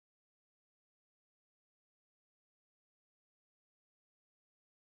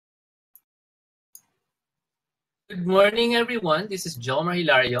Good morning, everyone. This is Jomar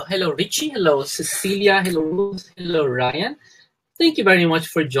Hilario. Hello, Richie. Hello, Cecilia. Hello, Ruth. Hello, Ryan. Thank you very much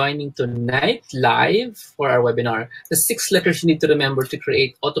for joining tonight live for our webinar. The 6 letters you need to remember to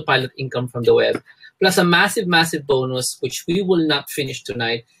create autopilot income from the web, plus a massive, massive bonus, which we will not finish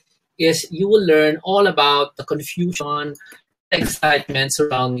tonight, is you will learn all about the confusion, excitement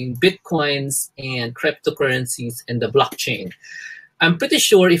surrounding Bitcoins and cryptocurrencies and the blockchain. I'm pretty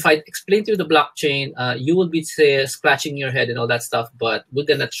sure if I explain to you the blockchain, you will be scratching your head and all that stuff, but we're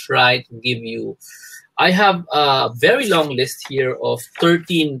gonna try to give you, I have a very long list here of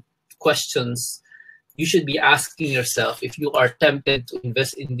 13 questions you should be asking yourself if you are tempted to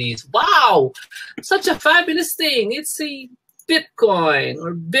invest in these. Wow, such a fabulous thing. It's a Bitcoin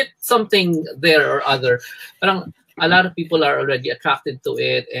or bit something there or other. Parang a lot of people are already attracted to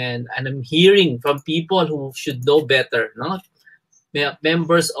it, and I'm hearing from people who should know better, no?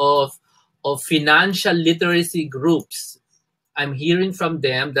 Members of financial literacy groups. I'm hearing from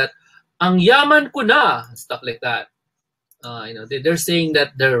them that ang yaman ko na, stuff like that. They're saying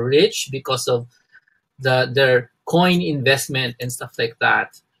that they're rich because of their coin investment and stuff like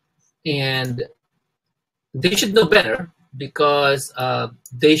that. And they should know better because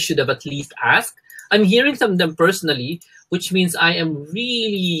they should have at least asked. I'm hearing from them personally, which means I am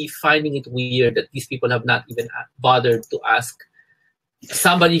really finding it weird that these people have not even bothered to ask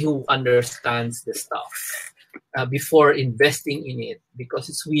somebody who understands the stuff before investing in it, because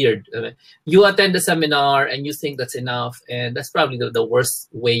it's weird. You attend a seminar and you think that's enough, and that's probably the worst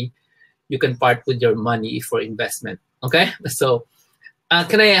way you can part with your money for investment. Okay, so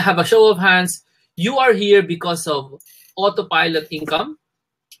can I have a show of hands? You are here because of autopilot income,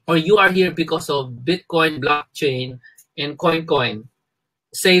 or you are here because of Bitcoin, blockchain, and coin.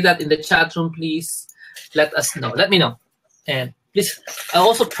 Say that in the chat room, please. Let us know. Let me know. And please, I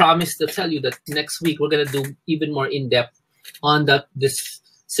also promise to tell you that next week we're going to do even more in-depth on this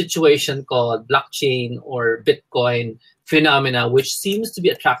situation called blockchain or Bitcoin phenomena, which seems to be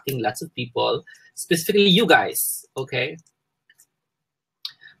attracting lots of people, specifically you guys, okay?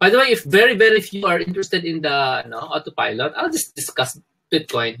 By the way, if very few are interested in the autopilot, I'll just discuss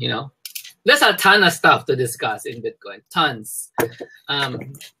Bitcoin, There's a ton of stuff to discuss in Bitcoin, tons.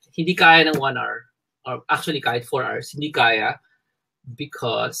 Hindi kaya ng 1 hour, or actually kahit 4 hours, hindi kaya.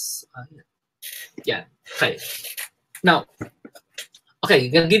 Because okay. Now, okay,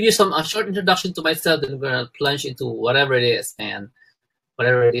 I'm gonna give you a short introduction to myself, then we're gonna plunge into whatever it is and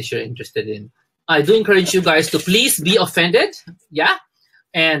whatever it is you're interested in. I do encourage you guys to please be offended,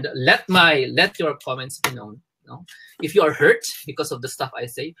 and let your comments be known. If you are hurt because of the stuff I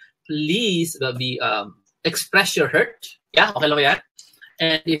say, please express your hurt. Okay lang yan.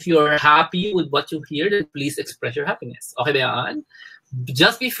 And if you're happy with what you hear, then please express your happiness. Okay ba yan?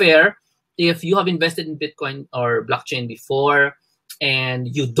 Just be fair. If you have invested in Bitcoin or blockchain before and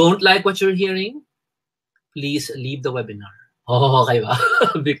you don't like what you're hearing, please leave the webinar. Okay ba?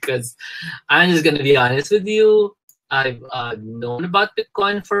 Because I'm just going to be honest with you. I've known about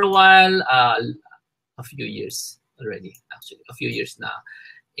Bitcoin for a while, a few years already, actually, a few years now.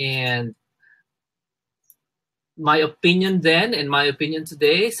 And my opinion then and my opinion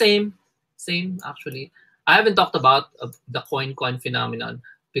today, same actually. I haven't talked about the coin phenomenon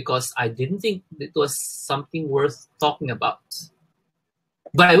because I didn't think it was something worth talking about.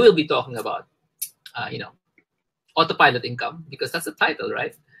 But I will be talking about, autopilot income, because that's the title,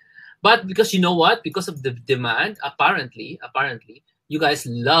 right? But because you know what? Because of the demand, apparently, you guys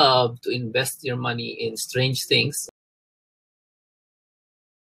love to invest your money in strange things.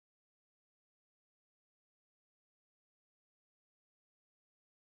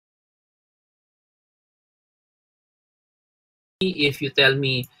 If you tell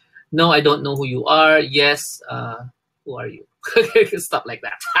me, no, I don't know who you are. Yes, who are you? Stuff like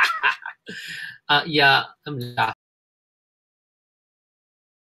that. I'm laughing.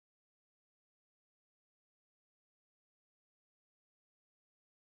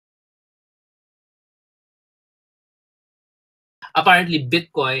 Apparently,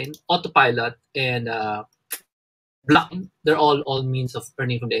 Bitcoin, autopilot, and blockchain, they're all means of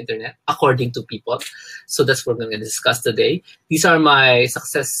earning from the internet, according to people. So that's what we're going to discuss today. These are my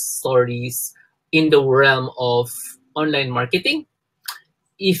success stories in the realm of online marketing.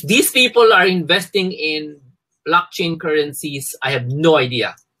 If these people are investing in blockchain currencies, I have no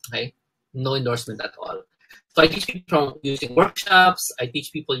idea, okay? No endorsement at all. So I teach people using workshops, I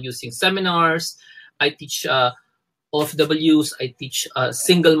teach people using seminars, I teach OFWs, I teach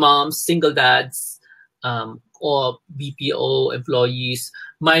single moms, single dads, or BPO employees.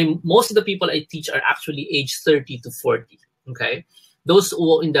 Most of the people I teach are actually age 30 to 40, okay? Those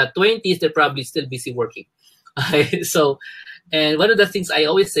who are in the 20s, they're probably still busy working. Okay, so, and one of the things I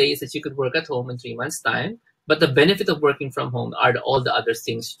always say is that you could work at home in 3 months' time, but the benefit of working from home are all the other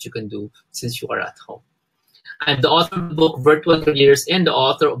things that you can do since you are at home. I'm the author of the book Virtual Careers and the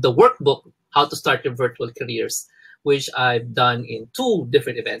author of the workbook How to Start Your Virtual Careers, which I've done in 2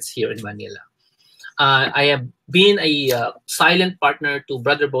 different events here in Manila. I have been a silent partner to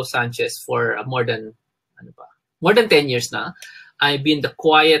Brother Bo Sanchez for more than 10 years now. I've been the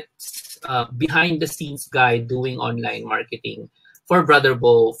quiet behind the scenes guy doing online marketing for Brother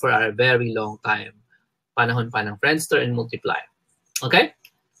Bo for a very long time. Panahon pa ng Friendster and Multiply. Okay?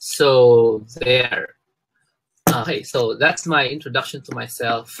 So there. Okay, so that's my introduction to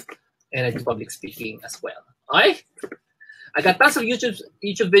myself, and I do public speaking as well. Alright? I got tons of YouTube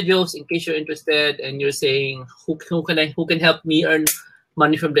videos in case you're interested and you're saying who can help me earn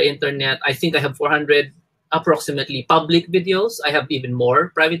money from the internet. I think I have 400 approximately public videos. I have even more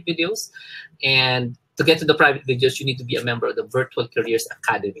private videos. And to get to the private videos, you need to be a member of the Virtual Careers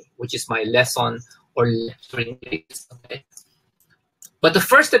Academy, which is my lesson or lecturing place. Okay. But the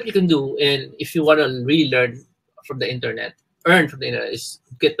first step you can do, and if you want to really learn from the internet, earn from the internet, is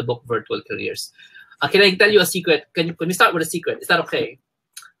get the book Virtual Careers. Can I tell you a secret? Can we start with a secret? Is that okay?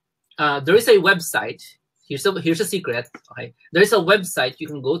 There is a website. Here's a secret. Okay, there is a website you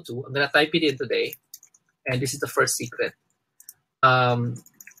can go to. I'm gonna type it in today, and this is the first secret. Okay,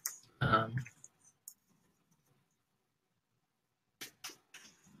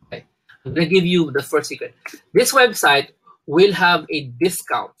 I'm gonna give you the first secret. This website will have a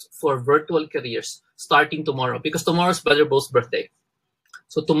discount for virtual careers starting tomorrow because tomorrow's Brother Bo's birthday.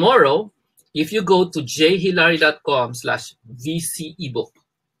 So tomorrow, if you go to jhilary.com/VC ebook,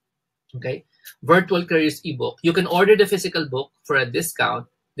 okay, Virtual Careers ebook, you can order the physical book for a discount.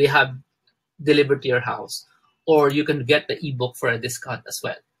 They have delivered to your house, or you can get the ebook for a discount as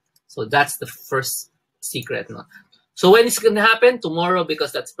well. So that's the first secret. No? So when it's going to happen? Tomorrow,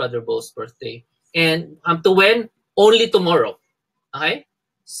 because that's Brother Bo's birthday. And to when? Only tomorrow. Okay?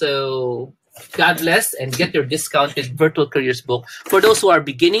 So God bless, and get your discounted Virtual Careers book for those who are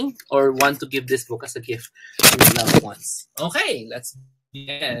beginning or want to give this book as a gift to your loved ones. Okay, let's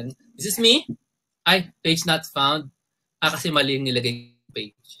begin. This is me. Ay, page not found. Kasi mali yung nilagay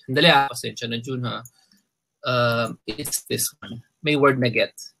page. Sandali pasensya na June ha. It's this one. May word na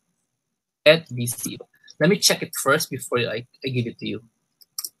get. At BC. Let me check it first before I give it to you.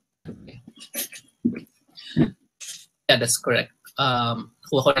 Okay. Yeah, that's correct.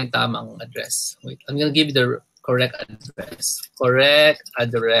 Kuha ko ng tamang address. Wait, I'm gonna give you the correct address. Correct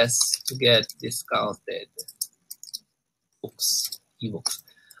address to get discounted books, ebooks.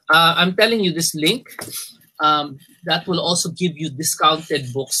 I'm telling you this link. That will also give you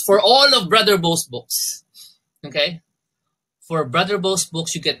discounted books for all of Brother Bo's books. Okay? For Brother Bo's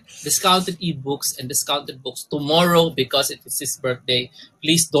books, you get discounted ebooks and discounted books tomorrow because it is his birthday.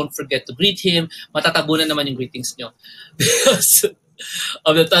 Please don't forget to greet him. Matatabunan naman yung greetings nyo because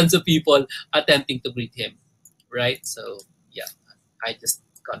of the tons of people attempting to greet him. Right? So, yeah. I just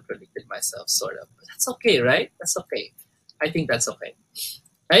contradicted myself, sort of. But that's okay, right? That's okay. I think that's okay.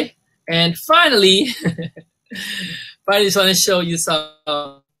 Right? And finally, I just want to show you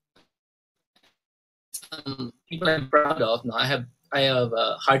some people I'm proud of. No, I have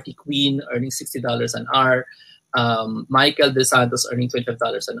Hearty Queen earning $60 an hour. Michael De Santos earning $25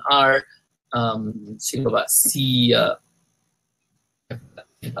 an hour. Sino ba?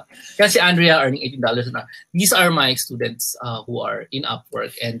 Kasi Andrea earning $18 an hour. These are my students who are in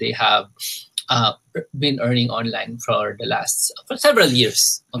Upwork, and they have been earning online for several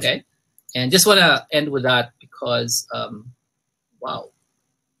years. Okay, and just want to end with that because wow,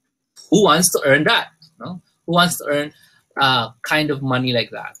 who wants to earn that? No? Who wants to earn kind of money like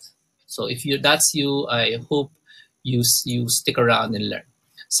that? So if that's you, I hope you stick around and learn.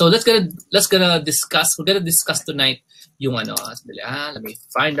 So let's gonna discuss. We're gonna discuss tonight yung ano. Let me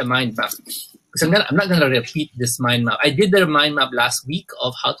find the mind map. Because I'm not gonna repeat this mind map. I did the mind map last week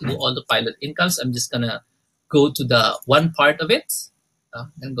of how to do Autopilot Incomes. I'm just gonna go to the one part of it.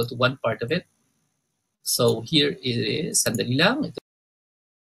 I'm gonna go to one part of it. So here it is. Sandali lang.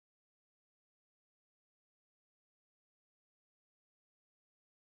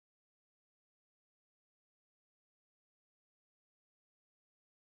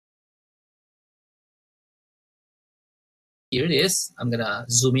 Here it is. I'm gonna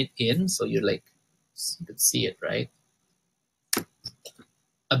zoom it in so you can see it, right?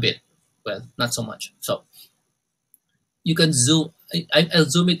 A bit. Well, not so much. So you can zoom. I'll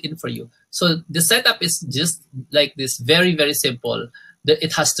zoom it in for you. So the setup is just like this, very, very simple.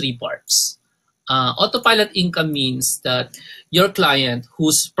 It has 3 parts. Autopilot income means that your client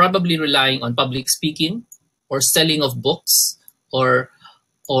who's probably relying on public speaking or selling of books, or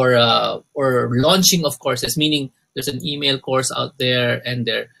launching of courses, meaning there's an email course out there and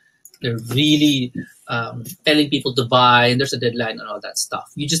they're really telling people to buy and there's a deadline and all that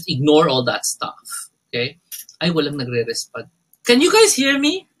stuff. You just ignore all that stuff. Okay? Ay, walang nagre-respond. Can you guys hear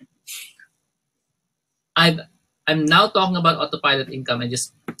me? I'm now talking about Autopilot Income. I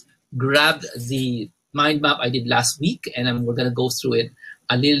just grabbed the mind map I did last week, and we're gonna go through it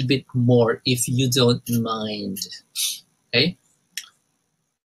a little bit more if you don't mind. Okay.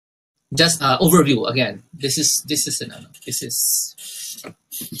 Just overview again. This is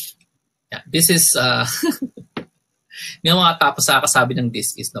yung mga tapos sa kasabi ng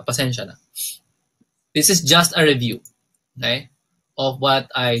this is, no, pasensya na. This is just a review, okay, of what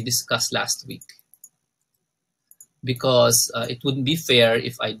I discussed last week. Because it wouldn't be fair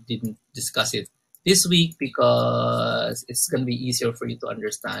if I didn't discuss it this week, because it's going to be easier for you to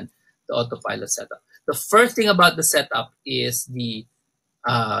understand the autopilot setup. The first thing about the setup is the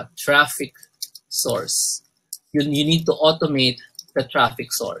traffic source. You need to automate the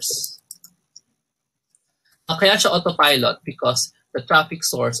traffic source. Kaya siya autopilot because the traffic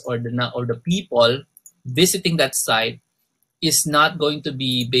source or the people visiting that site is not going to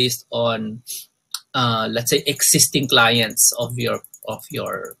be based on let's say existing clients of your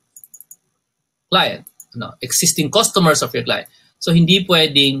client, no, existing customers of your client. So hindi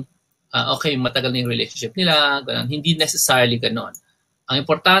pwedeng okay, matagal na yung relationship nila, ganun. Hindi necessarily ganon. Ang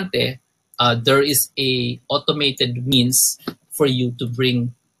importante, there is a automated means for you to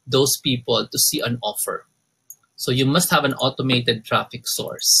bring those people to see an offer. So you must have an automated traffic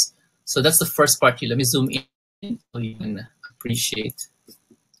source. So that's the first part here. Let me zoom in so you can appreciate.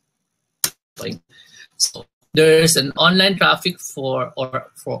 So there's an online traffic for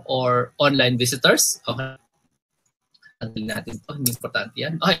online visitors. Okay. Natin ito, hindi importante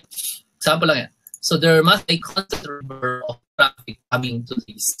yan. Okay. Example lang yan. So there must be a constant number of traffic coming to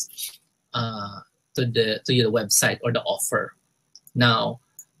this to your website or the offer. Now,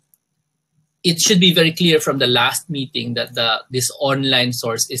 it should be very clear from the last meeting that this online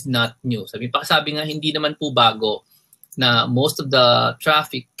source is not new. Sabi nga, hindi naman po bago na most of the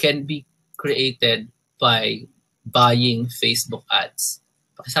traffic can be created by buying Facebook ads.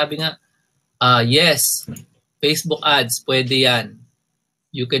 Sabi nga, yes, Facebook ads, pwede yan.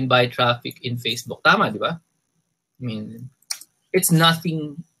 You can buy traffic in Facebook. Tama, di ba? I mean, it's not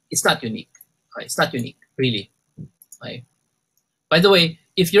unique. Okay? It's not unique, really. Okay? By the way,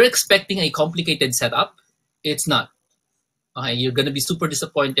 if you're expecting a complicated setup, it's not. Okay? You're going to be super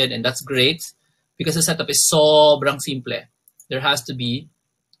disappointed, and that's great because the setup is sobrang simple. There has to be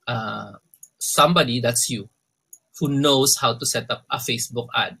somebody, that's you, who knows how to set up a Facebook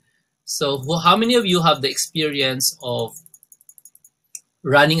ad. So how many of you have the experience of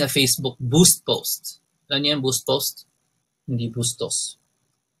running a Facebook boost post? Ano yan, boost post? Hindi boostos.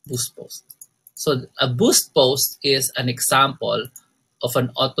 Boost post. So a boost post is an example of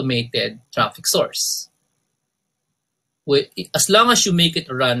an automated traffic source. As long as you make it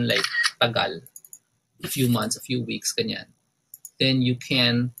run like tagal, a few months, a few weeks, kanyan, then you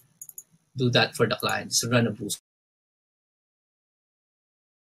can do that for the client. Just run a boost.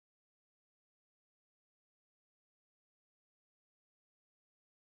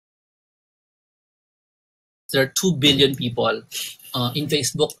 There are 2 billion people in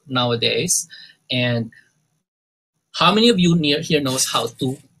Facebook nowadays. And how many of you here knows how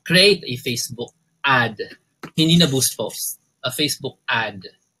to create a Facebook ad? Hindi na boost post. A Facebook ad.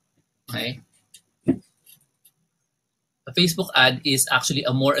 Okay? A Facebook ad is actually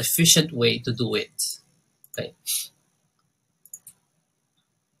a more efficient way to do it. Okay.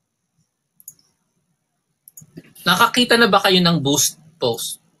 Nakakita na ba kayo ng boost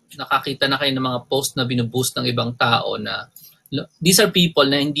post? Nakakita na kayo ng mga post na binuboost ng ibang tao na these are people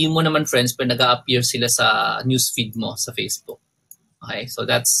na hindi mo naman friends pero nag-a-appear sila sa newsfeed mo sa Facebook. Okay, so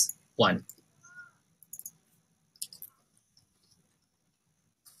that's one.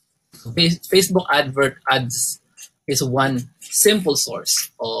 Facebook ads is one simple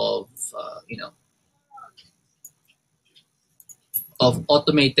source of of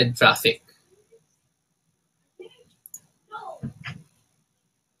automated traffic.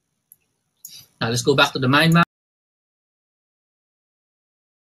 Now let's go back to the mind map.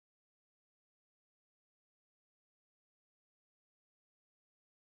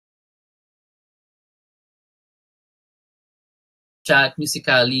 Chat,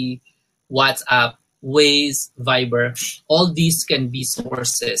 Musical.ly, WhatsApp, Waze, Viber, all these can be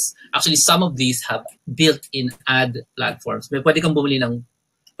sources. Actually, some of these have built-in ad platforms. Pwede kang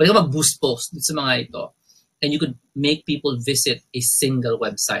mag-boost post sa mga ito. And you could make people visit a single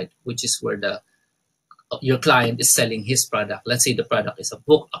website, which is where the your client is selling his product. Let's say the product is a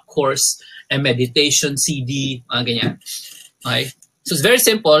book, a course, a meditation CD, ganyan. Okay? So it's very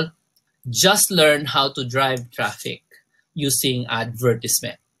simple. Just learn how to drive traffic using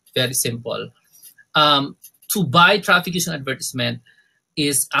advertisement. Very simple. To buy traffic using advertisement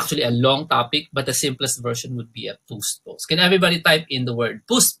is actually a long topic, but the simplest version would be a boost post. Can everybody type in the word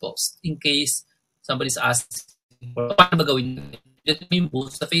boost post in case somebody's asking for paano ba gawin yun? Dito mo yung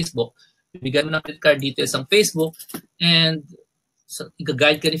boost sa Facebook. Bibigyan mo ng credit card details ang Facebook and so,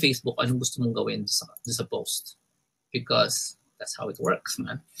 i-guide ka ni Facebook anong gusto mong gawin sa post. Because that's how it works,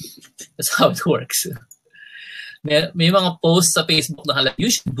 man. That's how it works. May mga posts sa Facebook na hala,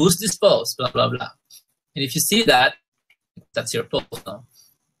 you should boost this post, blah, blah, blah. And if you see that, that's your post, no?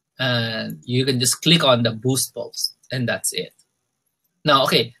 And you can just click on the boost post, and that's it. Now,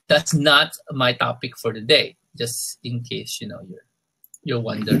 okay, that's not my topic for the day. Just in case, you know, you're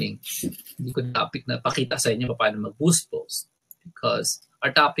wondering. Hindi ko topic na pakita sa inyo paano mag-boost post. Because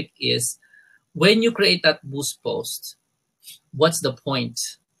our topic is, when you create that boost post, what's the point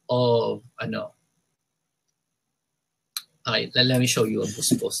of, okay, let me show you a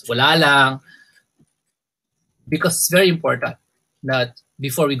boost post. Wala lang. Because it's very important that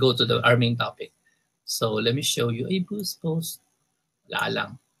before we go to our main topic. So let me show you a boost post. Wala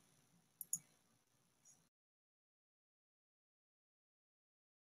lang.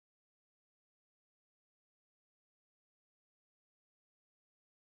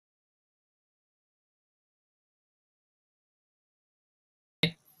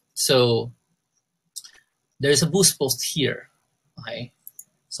 So there's a boost post here. Okay.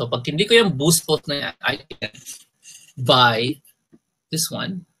 So pag hindi ko yung boost post na yan, I can buy this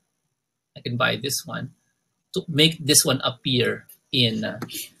one. I can buy this one to make this one appear in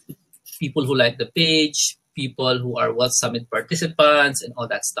people who like the page, people who are Wealth Summit participants, and all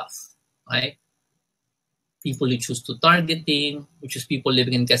that stuff. Okay. People you choose to targeting, which is people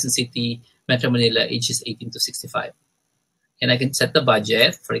living in Quezon City, Metro Manila, ages 18 to 65. And I can set the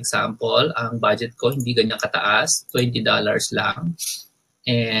budget. For example, ang budget ko hindi ganyan kataas, $20 lang.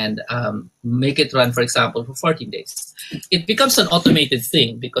 And make it run, for example, for 14 days. It becomes an automated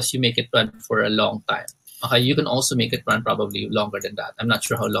thing because you make it run for a long time. Okay, you can also make it run probably longer than that. I'm not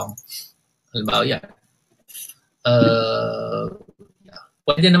sure how long. Halimbawa, yeah.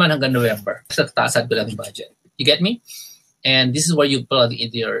 Pwede naman hanggang November. Sa taasan ko lang yung budget. You get me? And this is where you plug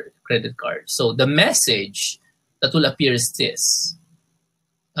into your credit card. So the message that will appear is this.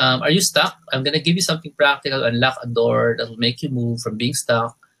 Are you stuck? I'm going to give you something practical, unlock a door that will make you move from being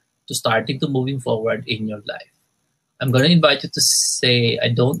stuck to starting to moving forward in your life. I'm going to invite you to say, I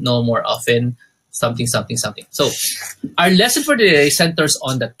don't know, more often, something, something, something. So our lesson for today centers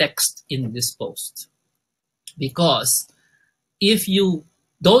on the text in this post. Because if you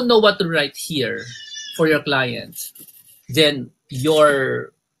don't know what to write here for your client, then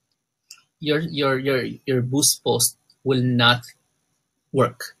your boost post will not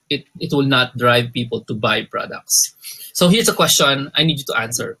work. It will not drive people to buy products. So here's a question I need you to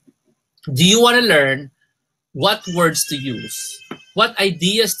answer. Do you want to learn what words to use, what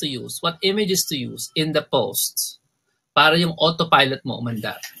ideas to use, what images to use in the post para yung autopilot mo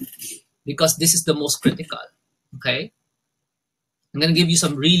umandar? Because this is the most critical. Okay? I'm going to give you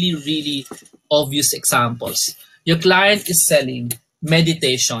some really, really obvious examples. Your client is selling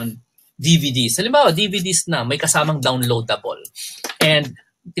meditation DVDs. Halimbawa, DVDs na may kasamang downloadable. And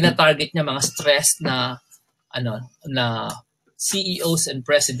tinatarget niya mga stressed na CEOs and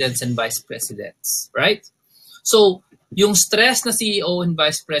presidents and vice presidents, right? So, yung stress na CEO and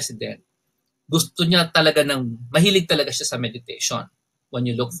vice president, gusto niya talaga mahilig talaga siya sa meditation when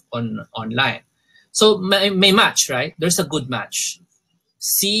you look online. So, may match, right? There's a good match.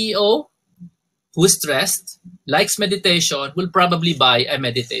 CEO who is stressed, likes meditation, will probably buy a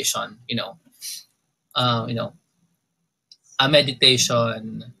meditation, a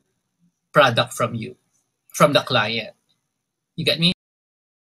meditation product from you, from the client. You get me?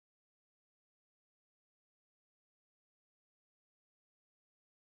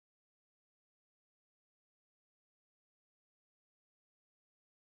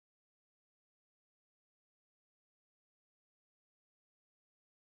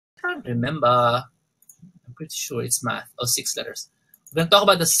 I can't remember. I'm pretty sure it's math. Oh, 6 letters. We're going to talk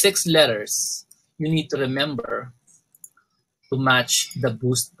about the 6 letters you need to remember to match the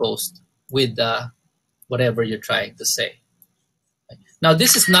boost post with whatever you're trying to say. Now,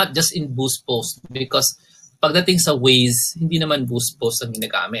 this is not just in boost post because pagdating sa Waze, hindi naman boost post ang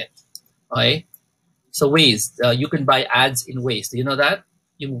ginagamit. Okay? So Waze, you can buy ads in Waze. Do you know that?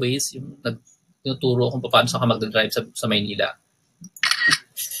 Yung Waze, yung nagtuturo kung paano sa ka magdadrive sa Maynila.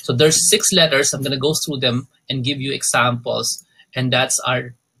 So there's 6 letters. I'm going to go through them and give you examples. And that's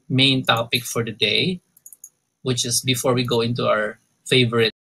our main topic for the day, which is before we go into our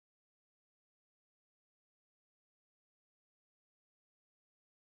favorite.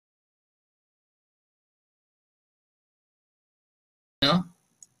 No?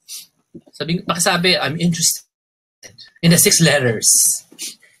 Pakisabi, I'm interested in the 6 letters.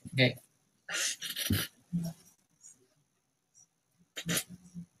 Okay.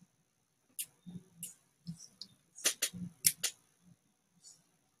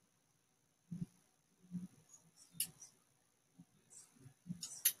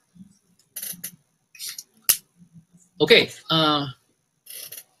 Okay.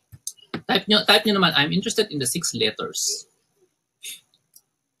 Type nyo naman, I'm interested in the 6 letters.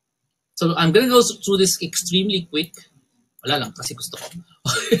 So I'm gonna go through this extremely quick. Wala lang, kasi gusto ko.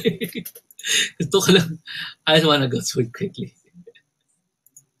 Gusto ko lang. I just wanna go through it quickly.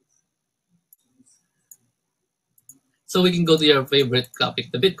 So we can go to your favorite topic,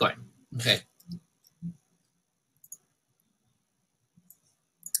 the Bitcoin. Okay.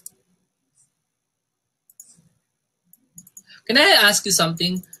 Can I ask you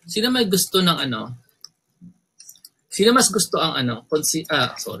something? Sino may gusto ng ano? Sino mas gusto ang ano?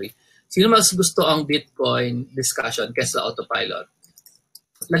 Sino mas gusto ang Bitcoin discussion kaysa autopilot?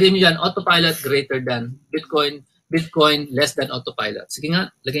 Lagay niyo yan, autopilot greater than Bitcoin, Bitcoin less than autopilot. Sige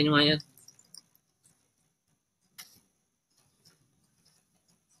nga, lagay niyo nga yan.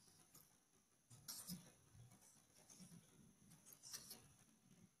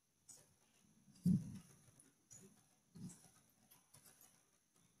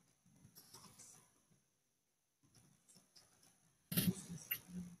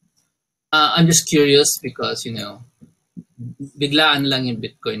 I'm just curious because, you know, biglaan lang yung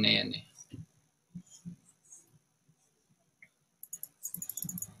Bitcoin na yan eh.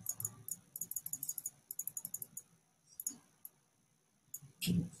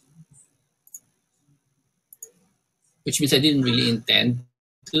 Which means I didn't really intend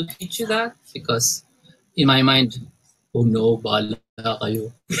to teach you that because in my mind, oh no, bahala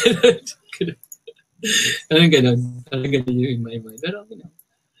kayo. Parang ganun yung in my mind. Pero, you know,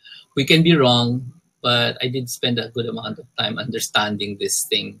 we can be wrong, but I did spend a good amount of time understanding this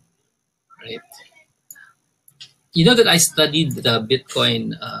thing, right? You know that I studied the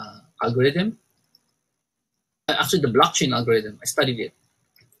Bitcoin algorithm? Actually, the blockchain algorithm. I studied it.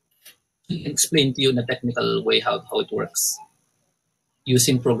 I can explain to you in a technical way how it works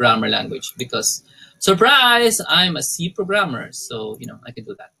using programmer language because, surprise, I'm a C programmer. So, you know, I can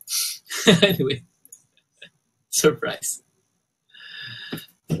do that. Anyway, surprise.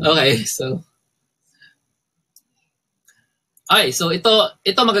 Okay, so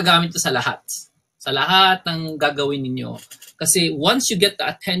ito magagamit to sa lahat. Sa lahat ng gagawin ninyo. Kasi once you get the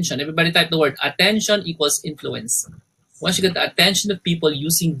attention, everybody type the word attention equals influence. Once you get the attention of people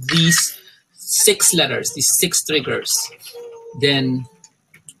using these 6 letters, these 6 triggers, then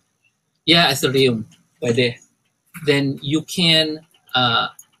yeah, Ethereum, pwede. Then you can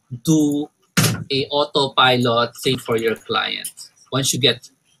do a autopilot thing for your client. Once you get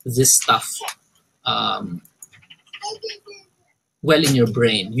this stuff well in your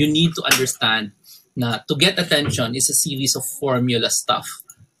brain, you need to understand na to get attention is a series of formula stuff.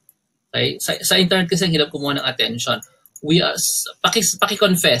 Okay? Sa internet kasi ang hirap kumuha ng attention. We are,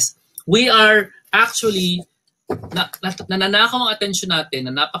 paki-confess, we are actually, nananakaw ang attention natin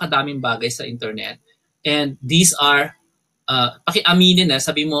na napakadaming bagay sa internet. And these are, paki-aminin na,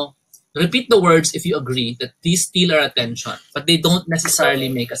 sabi mo, repeat the words if you agree that these steal our attention, but they don't necessarily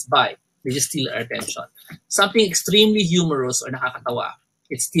make us buy. They just steal our attention. Something extremely humorous or nakakatawa,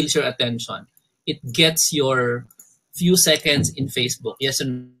 it steals your attention. It gets your few seconds in Facebook. Yes or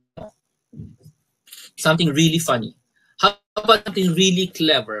no? Something really funny. How about something really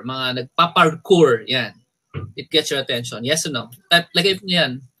clever? Mga nagpa-parkour, yan. It gets your attention. Yes or no? Like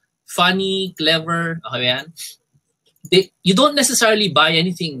yan. Funny, clever, okay yan? You don't necessarily buy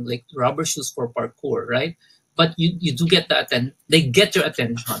anything like rubber shoes for parkour, right? But you do get the attention. They get your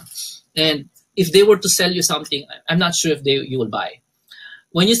attention. And if they were to sell you something, I'm not sure if you will buy.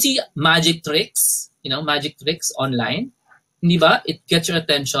 When you see magic tricks, magic tricks online, di ba? It gets your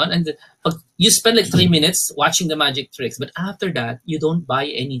attention. And you spend like 3 minutes watching the magic tricks. But after that, you don't buy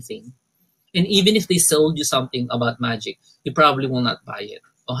anything. And even if they sold you something about magic, you probably will not buy it.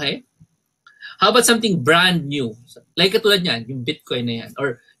 Okay? How about something brand new? Like katulad niyan, yung Bitcoin na yan.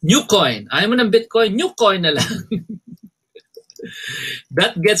 Or new coin. Ayaw mo ng Bitcoin, new coin na lang.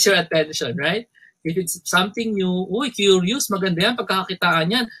 That gets your attention, right? If it's something new, uy, curious, maganda yan,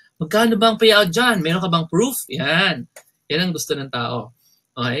 pagkakakitaan yan. Magkano bang payout dyan? Meron ka bang proof? Yan. Yan ang gusto ng tao.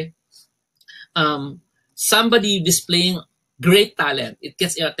 Okay? Somebody displaying great talent, it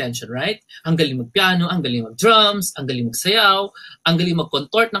gets your attention, right? Ang galing mag-piano, ang galing mag-drums, ang galing mag-sayaw, ang galing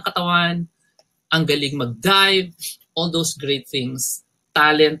mag-contort ng katawan, ang galing mag-dive, all those great things,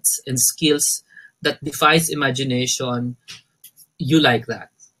 talents and skills that defies imagination, you like that.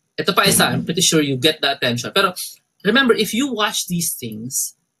 Ito pa isa, I'm pretty sure you get the attention. Pero remember, if you watch these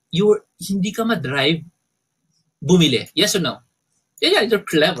things, hindi ka ma-drive bumili. Yes or no? Yeah, they're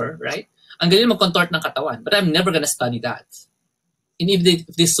clever, right? Ang galing mag-contort ng katawan, but I'm never gonna study that. And if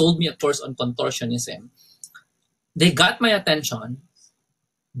they sold me a course on contortionism, they got my attention,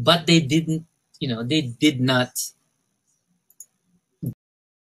 but they didn't, they did not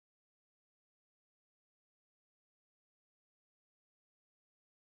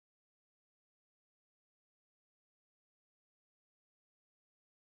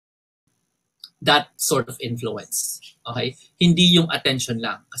that sort of influence. Okay? Hindi yung attention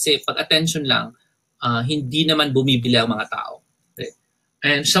lang. Kasi pag attention lang, hindi naman bumibili ang mga tao. Okay?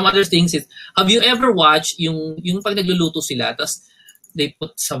 And some other things is, have you ever watched yung pag nagluluto sila, tapos they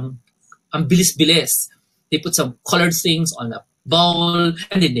put some, ang bilis-bilis, they put some colored things on a bowl,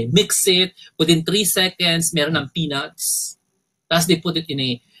 and then they mix it. Within 3 seconds, meron ng peanuts. Tapos they put it in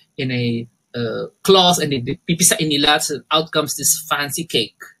a cloth, and they pipisain nila, so out comes this fancy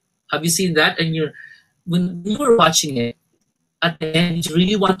cake. Have you seen that? And when you were watching it, at the end, did you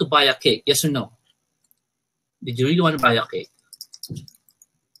really want to buy a cake? Yes or no? Did you really want to buy a cake?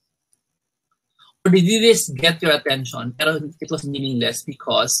 Or did this get your attention, pero it was meaningless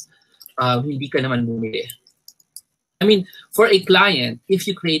because hindi ka naman bumili? I mean, for a client, if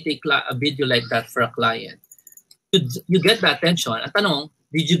you create a video like that for a client, you get the attention. Ang tanong,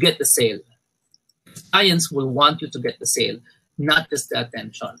 did you get the sale? Clients will want you to get the sale, not just the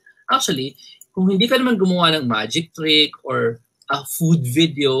attention. Actually, kung hindi ka naman gumawa ng magic trick or a food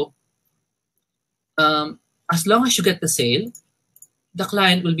video, as long as you get the sale, the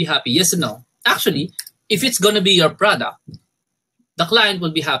client will be happy. Yes or no? Actually, if it's going to be your product, the client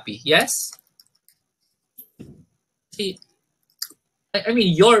will be happy. Yes? See, I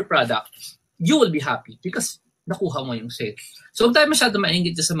mean, your product, you will be happy because nakuha mo yung sale. So, huwag tayo masyado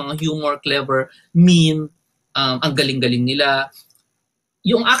maingit sa mga humor, clever, meme, ang galing-galing nila.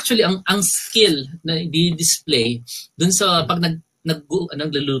 Yung actually, ang skill na di-display dun sa pag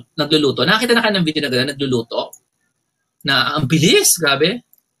nagluluto. Nakita na kayo ng video na gano'n, nagluluto. Na ang bilis, grabe.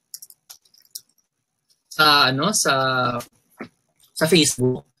 Sa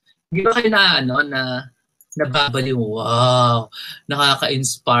Facebook. Hindi ba kayo nababaliw? Wow,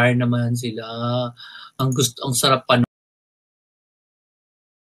 nakaka-inspire naman sila. Ang sarap pa.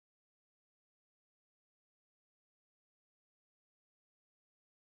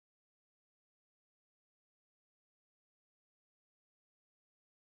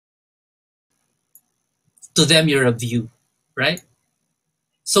 To them, you're a view, right?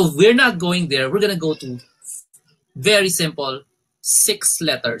 So we're not going there. We're going to go to very simple 6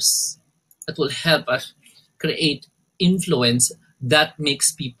 letters that will help us create influence that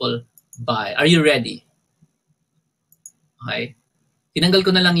makes people buy. Are you ready? Okay. Tinanggal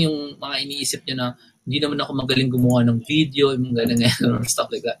ko na lang yung mga iniisip nyo na hindi naman ako magaling gumawa ng video, yung ganun or stuff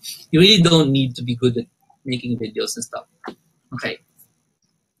like that. You really don't need to be good at making videos and stuff. Okay.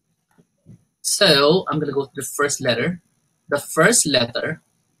 So, I'm gonna go to the first letter. The first letter,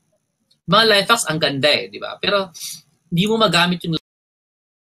 mga life hacks, ang ganda di ba? Pero, hindi mo magamit yung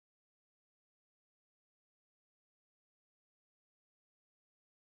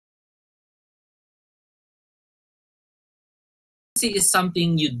is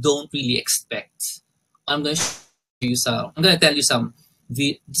something you don't really expect. I'm gonna tell you some.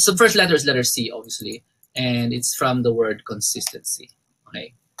 The first letter is letter C, obviously, and it's from the word consistency.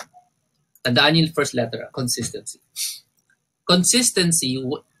 Okay. Tandaan yung first letter, consistency. Consistency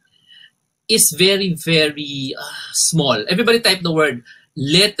is very, very small. Everybody type the word,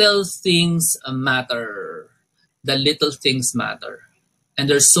 little things matter. The little things matter. And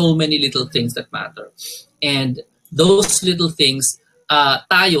there's so many little things that matter. And those little things,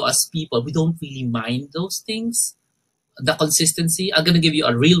 tayo as people, we don't really mind those things. The consistency, I'm going to give you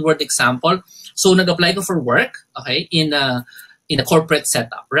a real world example. So, nag-apply ko for work, okay, in a corporate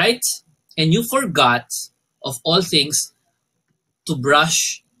setup, right? And you forgot, of all things, to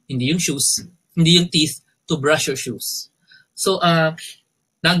brush, hindi yung shoes, hindi yung teeth, to brush your shoes. So,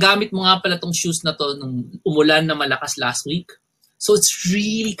 nagamit mo nga pala tong shoes na to nung umulan na malakas last week. So, it's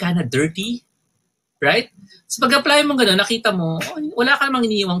really kind of dirty, right? So, pag-apply mo gano'n, nakita mo, wala ka namang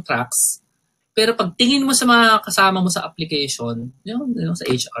iniiwang tracks. Pero pag tingin mo sa mga kasama mo sa application, sa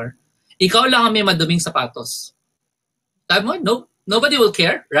HR, ikaw lang ang may maduming sapatos. Sabi mo, no, nobody will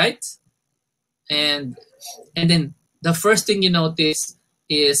care, right? And then the first thing you notice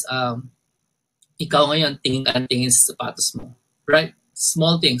is ikaw ngayon tingin sa sapatos mo, right?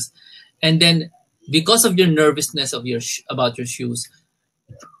 Small things. And then because of your nervousness of about your shoes,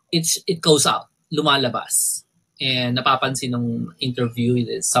 it goes out, lumalabas. And napapansin ng interview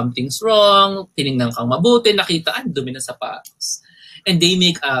that something's wrong, tiningnan kang mabuti, nakita, dumi na sapatos. And they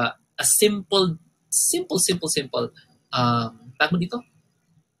make a simple, tag mo dito?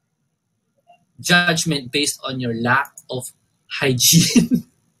 Judgment based on your lack of hygiene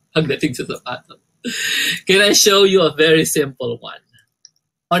pagdating sa sapatos. Can I show you a very simple one?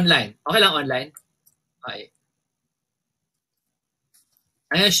 Online. Okay lang online? Okay.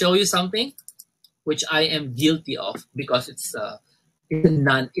 I'm going to show you something which I am guilty of because it's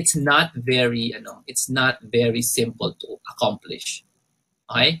not very simple to accomplish.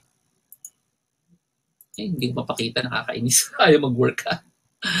 Okay? Hindi ko mapakita, nakakainis. Ayaw mag-work ka.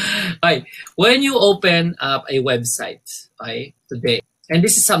 Okay. When you open up a website, okay, today, and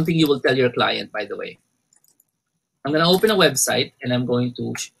this is something you will tell your client, by the way. I'm going to open a website and I'm going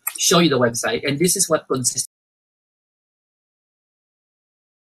to show you the website, and this is what consists.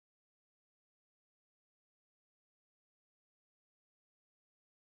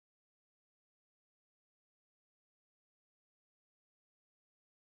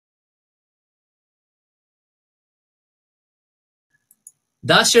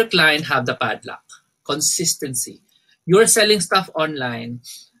 Does your client have the padlock? Consistency. You're selling stuff online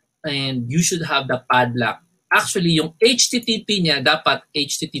and you should have the padlock. Actually, yung HTTP niya dapat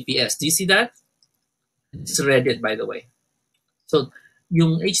HTTPS. Do you see that? It's Reddit, by the way. So,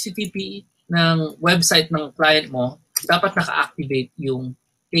 yung HTTP ng website ng client mo, dapat naka-activate yung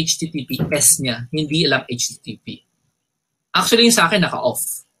HTTPS niya, hindi lang HTTP. Actually, yung sa akin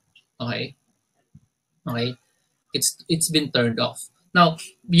naka-off. Okay? Okay? It's been turned off. Now,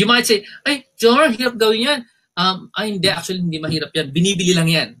 you might say, ay, Jomar, hirap gawin yan. Hindi, actually, hindi mahirap yan. Binibili lang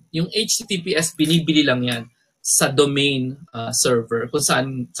yan. Yung HTTPS, binibili lang yan sa domain server kung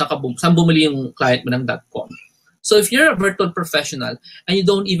saan bumili yung client mo ng .com. So if you're a virtual professional and you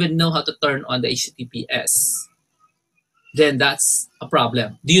don't even know how to turn on the HTTPS, then that's a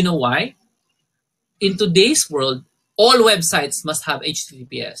problem. Do you know why? In today's world, all websites must have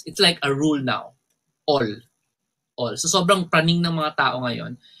HTTPS. It's like a rule now. All. So sobrang praning ng mga tao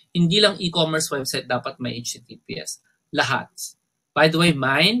ngayon, hindi lang e-commerce website dapat may HTTPS. Lahat. By the way,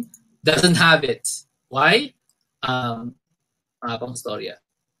 mine doesn't have it. Why? Pang storya.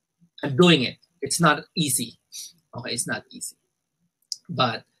 I'm doing it. It's not easy. Okay, it's not easy.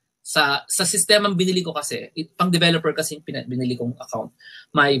 But sa sistemang binili ko kasi, pang developer kasi binili kong account.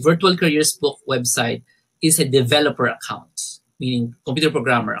 My Virtual Careers Book website is a developer account, meaning computer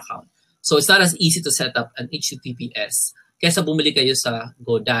programmer account. So it's not as easy to set up an HTTPS. Kaysa bumili kayo sa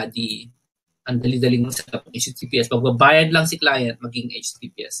GoDaddy, ang dali-daling set up ng HTTPS. Magbabayad lang si client, maging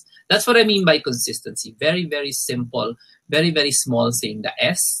HTTPS. That's what I mean by consistency. Very, very simple, very, very small thing. The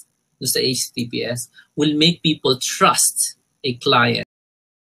S, just the HTTPS, will make people trust a client.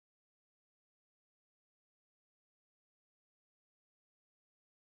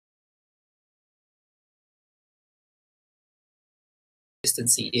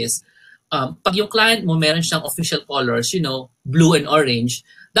 Consistency is pag yung client mo meron siyang official colors, blue and orange,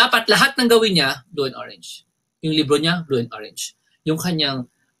 dapat lahat ng gawin niya blue and orange. Yung libro niya blue and orange. Yung kanyang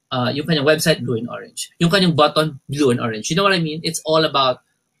website blue and orange. Yung kanyang button blue and orange. You know what I mean? It's all about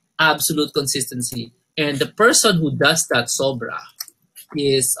absolute consistency. And the person who does that sobra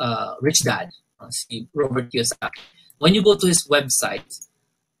is Rich Dad, si Robert Kiyosaki. When you go to his website,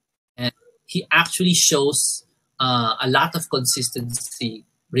 and he actually shows a lot of consistency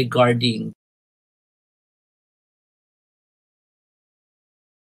regarding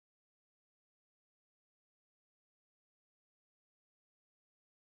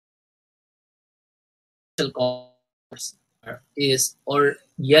colors is or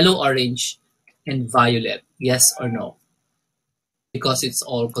yellow, orange, and violet. Yes or no? Because it's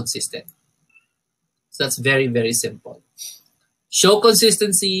all consistent. So that's very, very simple. Show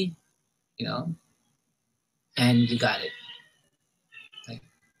consistency, and you got it.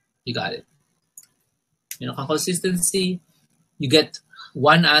 You got it. Consistency, you get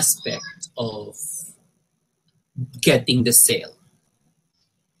one aspect of getting the sale.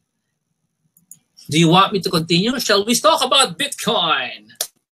 Do you want me to continue? Shall we talk about Bitcoin?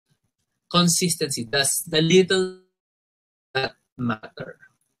 Consistency, does the little that matter?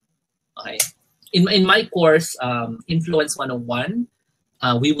 Okay. In my course, Influence 101,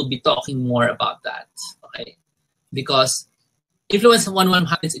 we will be talking more about that. Okay. Because Influence 101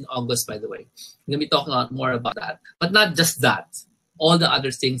 happens in August, by the way. We're going to be talking a lot more about that. But not just that. all the other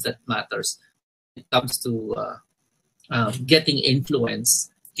things that matters when it comes to getting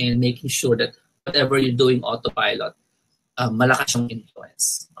influence and making sure that whatever you're doing autopilot, malakas yung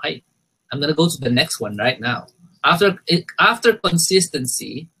influence. Okay, I'm gonna go to the next one right now. After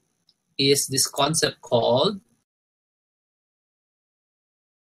consistency is this concept called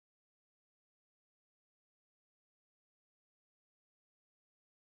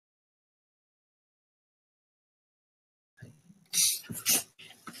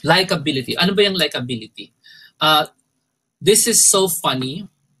likability. Ano ba yung likability? This is so funny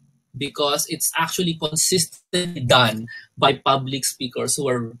because it's actually consistently done by public speakers who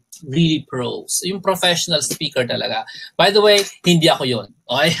are really pros. Yung professional speaker talaga. By the way, hindi ako yun.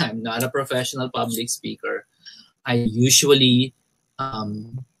 Okay? I'm not a professional public speaker. I usually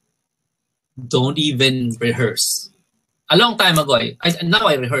don't even rehearse. A long time ago, now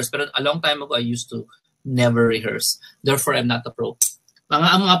I rehearse, but a long time ago, I used to never rehearse. Therefore, I'm not a pro.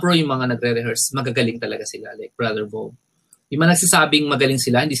 Ang mga pro, yung mga nagre-rehearse, magagaling talaga sila, like Brother Bo. Yung mga nagsasabing magaling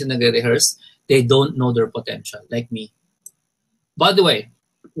sila, hindi sila nagre-rehearse, they don't know their potential, like me. By the way,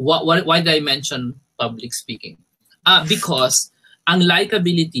 why did I mention public speaking? Because ang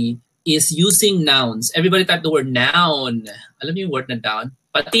likability is using nouns. Everybody type the word noun. Alam niyo yung word na noun?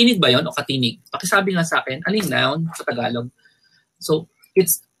 Patinig ba yun o katinig? Pakisabi nga sa akin, ano yung noun sa Tagalog? So,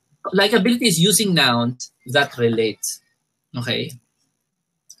 likability is using nouns that relate. Okay?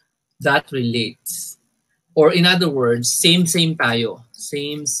 That relates. Or in other words, same tayo.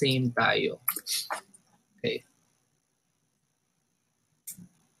 Same tayo. Okay.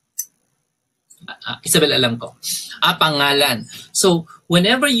 Isabel, alam ko. Pangalan. So,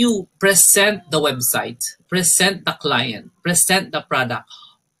 whenever you present the website, present the client, present the product,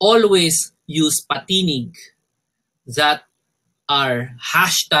 always use patinig that are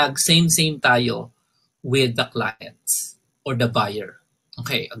hashtag same tayo with the client or the buyer.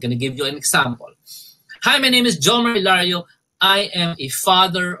 Okay, I'm going to give you an example. Hi, my name is Jomar Hilario. I am a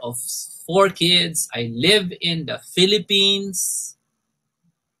father of 4 kids. I live in the Philippines.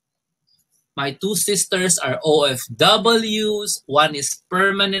 My 2 sisters are OFWs. One is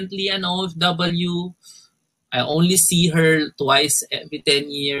permanently an OFW. I only see her twice every 10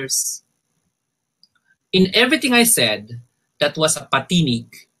 years. In everything I said, that was a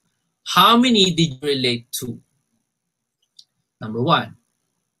patinig. How many did you relate to? Number 1,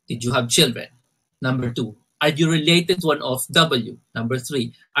 did you have children? Number 2, are you related to an OFW? Number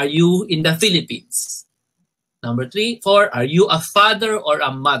 3, are you in the Philippines? Number 3, 4, are you a father or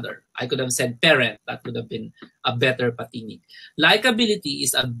a mother? I could have said parent. That would have been a better patinig. Likability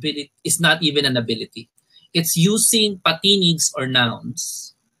is not even an ability. It's using patinigs or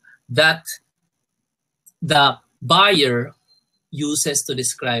nouns that the buyer uses to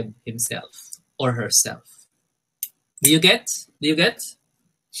describe himself or herself. Do you get?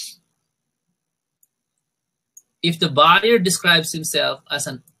 If the buyer describes himself as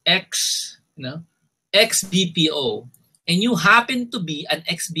an ex-BPO, and you happen to be an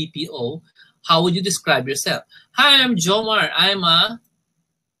ex-BPO, how would you describe yourself? Hi, I'm Jomar. I'm a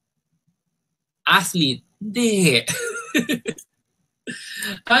athlete. Hindi.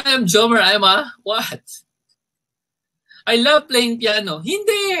 Hi, I'm Jomar. I'm a what? I love playing piano.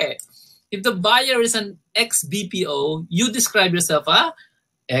 Hindi. If the buyer is an ex-BPO, you describe yourself as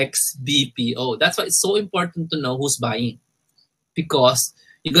ex-BPO. That's why it's so important to know who's buying, because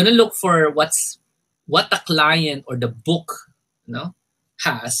you're gonna look for what the client or the book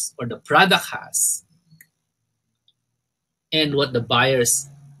has, or the product has, and what the buyers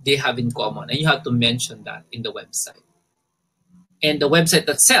they have in common, and you have to mention that in the website. And the website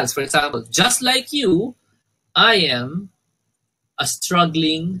that sells, for example, just like you, I am a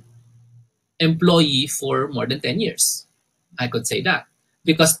struggling employee for more than 10 years. I could say that.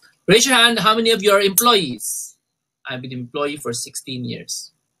 Because raise your hand, how many of you are employees? I've been an employee for 16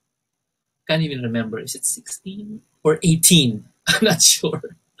 years. Can't even remember. Is it 16 or 18? I'm not sure.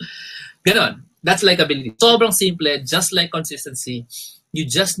 Ganon. That's likability. Sobrang simple. Just like consistency, you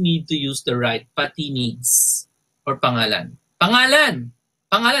just need to use the right patinigs or pangalan. Pangalan,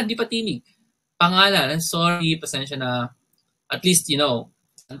 di patinig. Pangalan. Sorry, pasensya na. At least,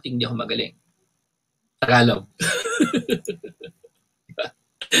 something di ako magaling. Tagalog.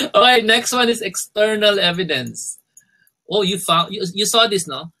 Okay, next one is external evidence. Oh, you saw this,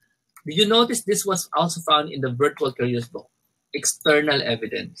 no? Did you notice this was also found in the Virtual Careers book? External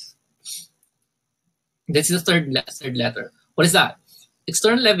evidence. This is the third letter. What is that?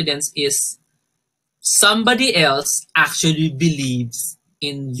 External evidence is somebody else actually believes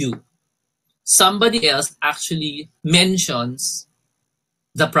in you. Somebody else actually mentions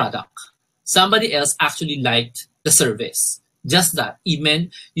the product. Somebody else actually liked the service. Just that. You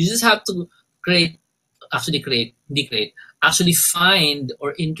just have to actually find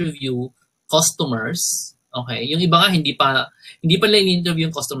or interview customers. Okay? Yung iba nga, hindi pa nila in-interview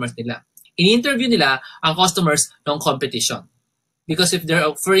yung customers nila. In-interview nila ang customers ng competition. Because if they're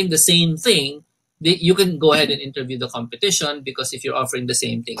offering the same thing, you can go ahead and interview the competition, because if you're offering the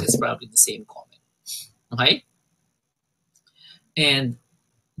same thing, it's probably the same comment. Okay? And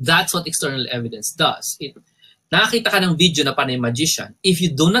that's what external evidence does. Nakakita ka ng video na panay magician. If you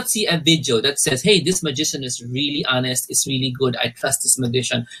do not see a video that says, hey, this magician is really honest, is really good, I trust this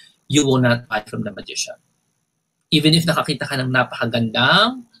magician, you will not buy from the magician. Even if nakakita ka ng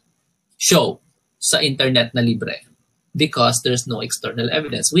napakagandang show sa internet na libre, because there's no external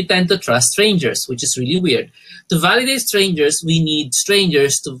evidence. We tend to trust strangers, which is really weird. To validate strangers, we need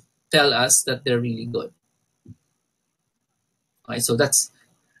strangers to tell us that they're really good. Okay, so that's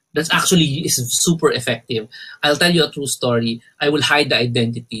actually is super effective. I'll tell you a true story. I will hide the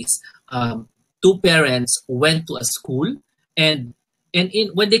identities. Two parents went to a school, and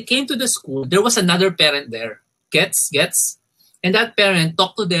when they came to the school, there was another parent there. Gets? And that parent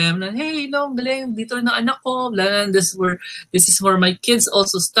talked to them, and, hey, no, galing, dito na anak ko, this is where my kids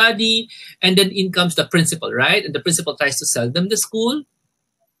also study. And then in comes the principal, right? And the principal tries to sell them the school.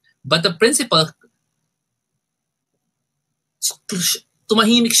 But the principal,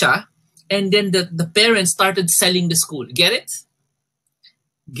 tumahimik siya, and then the parents started selling the school. Get it?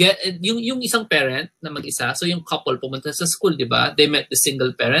 Yung isang parent na mag-isa, so yung couple pumunta sa school, di ba? They met the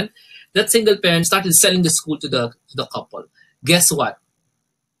single parent. That single parent started selling the school to the couple. Guess what?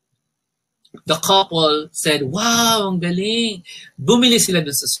 The couple said, wow, ang galing. Bumili sila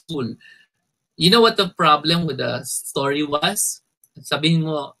dun sa school. You know what the problem with the story was? Sabihin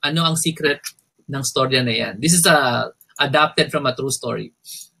mo, ano ang secret ng story na yan? This is adapted from a true story.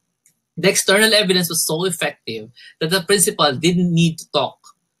 The external evidence was so effective that the principal didn't need to talk.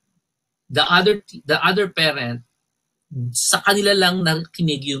 The other parent, sa kanila lang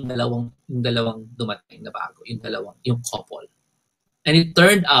nakinig yung dalawang dumating na bago, yung couple. And it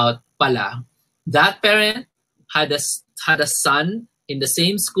turned out pala, that parent had a son in the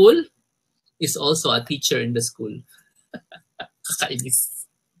same school, is also a teacher in the school. Kakainis.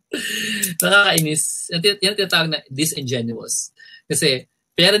 Nakakainis. Yan tinatawag na disingenuous. Kasi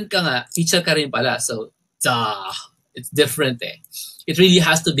parent ka nga, teacher ka rin pala. So, it's different eh. It really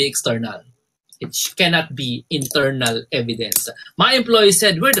has to be external. It cannot be internal evidence. My employee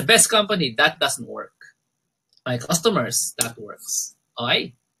said, we're the best company. That doesn't work. My customers, that works.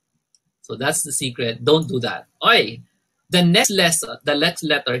 Okay? So that's the secret. Don't do that. Okay? The next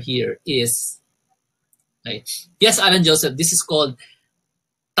letter here is, okay. Yes, Alan Joseph, this is called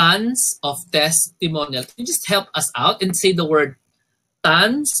tons of testimonial. Can you just help us out and say the word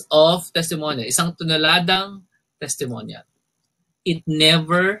tons of testimonial? Isang tonaladang testimonial. It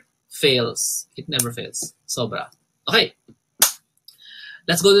never fails. It never fails. Sobra. Okay.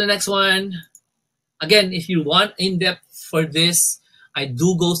 Let's go to the next one. Again, if you want in-depth for this, I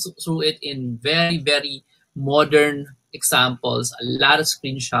do go through it in very, very modern examples, a lot of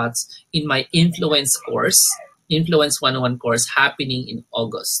screenshots in my Influence course, Influence 101 course happening in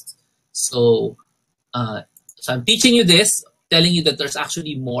August. So I'm teaching you this, telling you that there's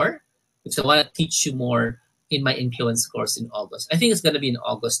actually more, because I want to teach you more in my Influence course in August. I think it's going to be in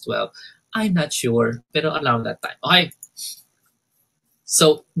August 12. I'm not sure, pero around that time. Okay.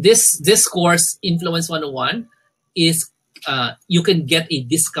 So this course, Influence 101, is you can get a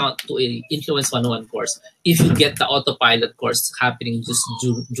discount to a Influence 101 course if you get the Autopilot course happening just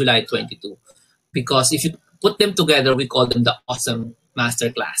July 22. Because if you put them together, we call them the Awesome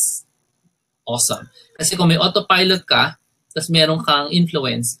Masterclass. Awesome. Kasi kung may Autopilot ka, tapos meron kang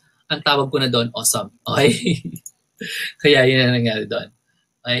Influence, ang tawag ko na doon, awesome. Okay? Kaya yun ang nangyari doon.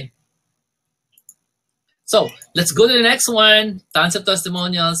 Okay? So, let's go to the next one. Tons of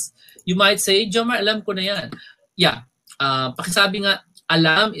testimonials. You might say, Jomar, alam ko na yan. Yeah. Pakisabi nga,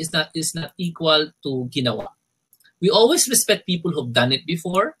 alam is not equal to ginawa. We always respect people who've done it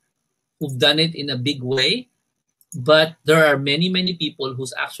before, who've done it in a big way, but there are many, many people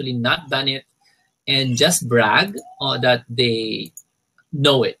who's actually not done it and just brag that they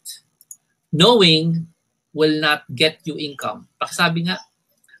know it. Knowing will not get you income. Pakisabi nga,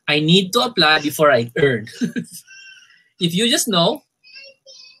 I need to apply before I earn. If you just know,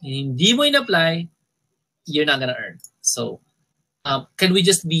 hindi mo in-apply, you're not gonna earn. So, can we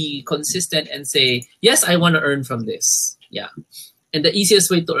just be consistent and say, yes, I want to earn from this? Yeah. And the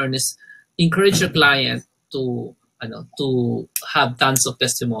easiest way to earn is encourage your client to have tons of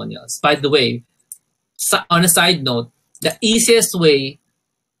testimonials. By the way, on a side note, the easiest way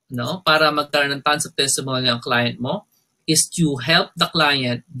para magkaroon ng tons of testimonial ang client mo is to help the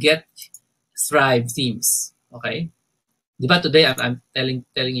client get Thrive themes. Okay? Diba today I'm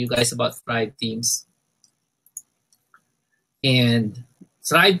telling you guys about Thrive themes. And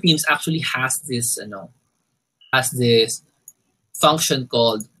Thrive themes actually has this, function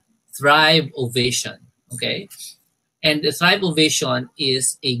called Thrive Ovation. Okay? And the Thrive Ovation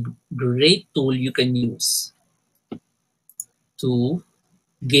is a great tool you can use to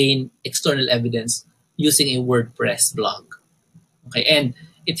gain external evidence using a WordPress blog. Okay, and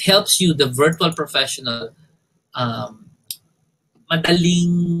it helps you, the virtual professional,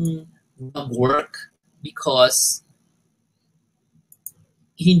 madaling mag-work because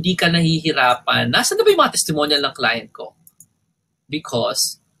hindi ka nahihirapan. Nasaan na ba yung mga testimonial ng client ko?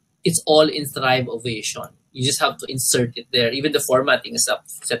 Because it's all in Thrive Ovation. You just have to insert it there. Even the formatting is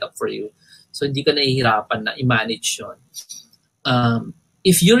set up for you. So hindi ka nahihirapan na i-manage yun.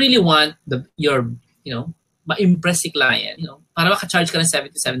 If you really want your ma-impress si client, para maka-charge ka ng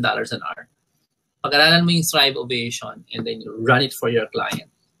 $77 an hour, pag-aralan mo yung Thrive Ovation and then you run it for your client.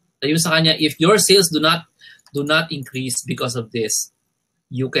 Sabi mo sa kanya, if your sales do not increase because of this,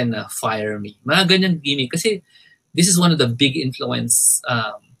 you can fire me. Mga ganyan gimmick. Kasi this is one of the big influence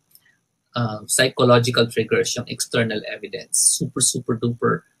psychological triggers, yung external evidence. Super, super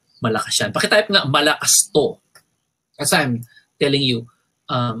duper malakas yan. Pakitype nga, malakas to. As I'm telling you,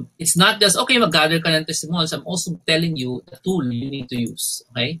 it's not just, okay, mag-gather ka ng testimonials. I'm also telling you the tool you need to use.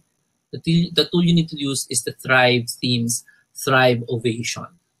 Okay? The tool you need to use is the Thrive Themes, Thrive Ovation.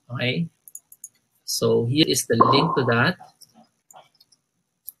 Okay? So here is the link to that.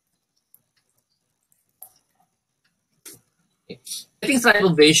 Okay. Getting Thrive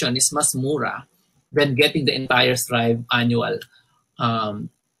Ovation is mas mura than getting the entire Thrive annual.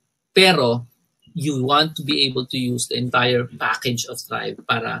 Pero you want to be able to use the entire package of Thrive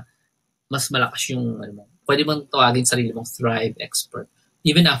para mas malakas yung, pwede mong tawagin sarili mong Thrive expert.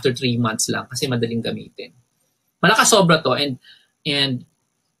 Even after 3 months lang kasi madaling gamitin. Malakas sobra to, and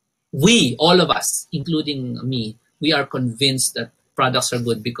we, all of us, including me, we are convinced that products are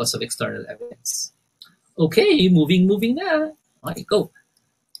good because of external evidence. Okay, moving na. Okay, go.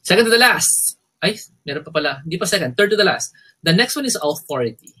 Second to the last. Ay, meron pa pala. Hindi pa second. Third to the last. The next one is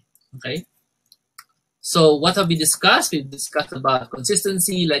authority. Okay? So what have we discussed? We've discussed about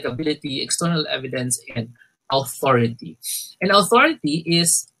consistency, likability, external evidence, and authority. And authority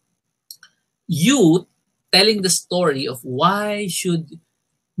is you telling the story of why should,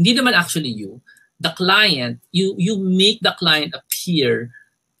 hindi naman actually you, the client, you make the client appear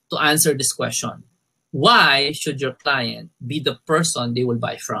to answer this question. Why should your client be the person they will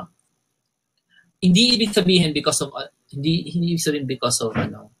buy from? Hindi ibig sabihin because of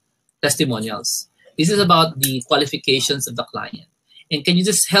testimonials. This is about the qualifications of the client. And can you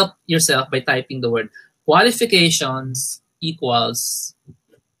just help yourself by typing the word qualifications equals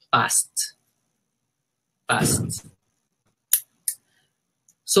past. Past.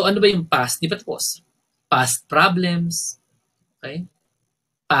 So ano ba yung past? Di ba tapos? Past problems, okay?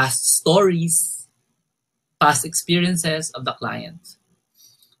 Past stories, past experiences of the client.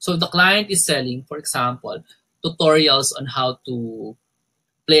 So the client is selling, for example, tutorials on how to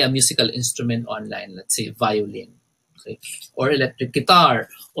play a musical instrument online, let's say violin, okay? Or electric guitar,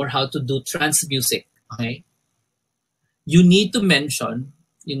 or how to do trance music. Okay? You need to mention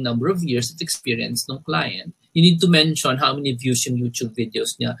yung number of years of experience ng client. You need to mention how many views yung YouTube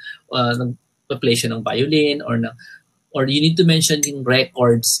videos niya, nag-play siya ng violin, or you need to mention yung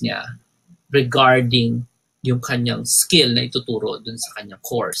records niya regarding yung kanyang skill na ituturo dun sa kanyang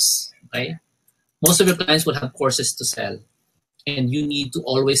course. Okay? Most of your clients will have courses to sell. And you need to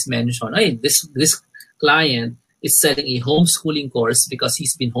always mention, hey, this client is selling a homeschooling course because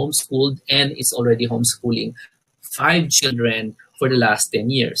he's been homeschooled and is already homeschooling 5 children for the last 10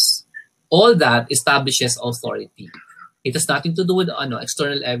 years. All that establishes authority. It has nothing to do with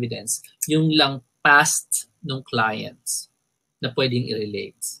external evidence. Yung lang past ng clients na pwedeng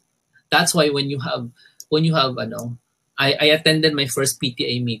i-relate. That's why when you have I attended my first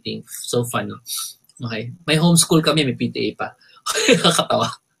PTA meeting. So funny. Okay. May homeschool kami, may PTA pa. Nakakatawa.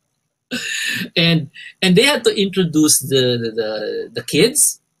 And they had to introduce the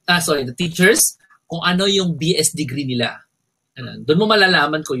kids, the teachers, kung ano yung BS degree nila. Doon mo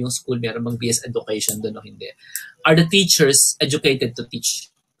malalaman kung yung school meron bang BS education doon o hindi. Are the teachers educated to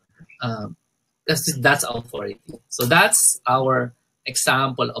teach? That's authority. So that's our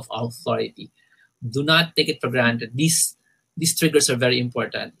example of authority. Do not take it for granted. These triggers are very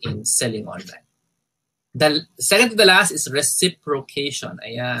important in selling online. The second to the last is reciprocation.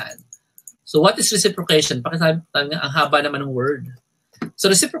 Ayan. So what is reciprocation? Pakisabi nga, ang haba naman ng word. So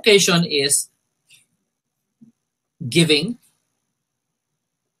reciprocation is giving,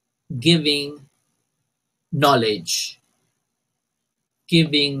 giving knowledge,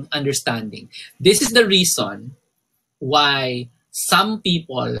 giving understanding. This is the reason why some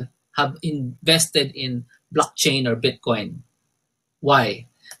people have invested in blockchain or Bitcoin. Why?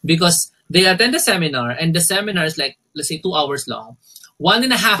 Because they attend a seminar, and the seminar is like, let's say, 2 hours long.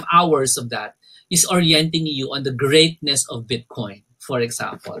 1.5 hours of that is orienting you on the greatness of Bitcoin, for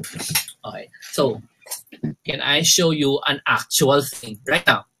example. Okay, so can I show you an actual thing right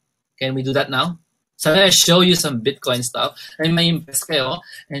now? Can we do that now? So I'm gonna show you some Bitcoin stuff, and may invest kayo,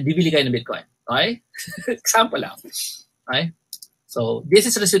 and bibili kayo ng Bitcoin. Okay? Example lang. Okay? So this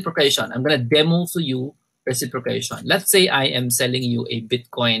is reciprocation. I'm gonna demo to you reciprocation. Let's say I am selling you a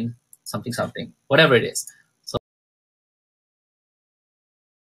Bitcoin something something, whatever it is. So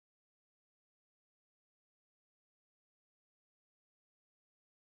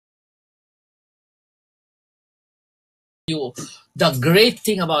you, the great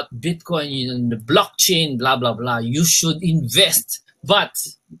thing about Bitcoin, the blockchain, blah blah blah, you should invest, but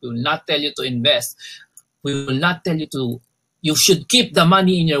we will not tell you to invest. We will not tell you to, you should keep the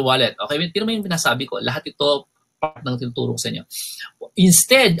money in your wallet. Okay, tino mo yung pinasabi ko, lahat ito part ng tinuturo sa inyo.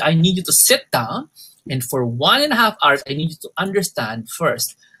 Instead, I need you to sit down, and for 1.5 hours, I need you to understand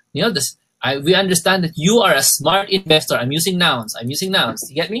first. You know, we understand that you are a smart investor. I'm using nouns. You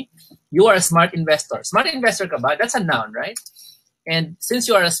get me? You are a smart investor. Smart investor ka ba? That's a noun, right? And since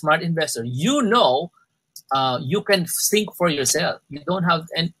you are a smart investor, you know you can think for yourself. You don't have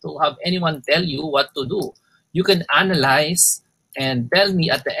to have anyone tell you what to do. You can analyze and tell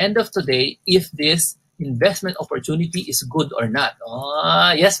me at the end of today if this investment opportunity is good or not.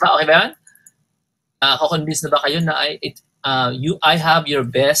 Yes ba? Okay ba yan? Convince na ba kayo na I have your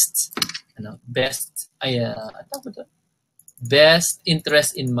best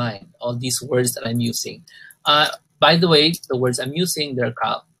interest in mind. All these words that I'm using. By the way, the words I'm using, they're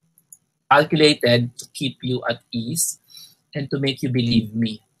calculated to keep you at ease and to make you believe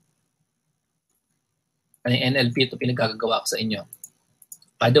me. Ano yung NLP, ito pinagkagagawa ko sa inyo.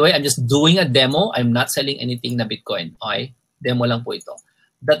 By the way, I'm just doing a demo. I'm not selling anything na Bitcoin. Okay? Demo lang po ito.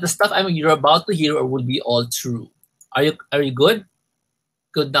 That the stuff you're about to hear will be all true. Are you good?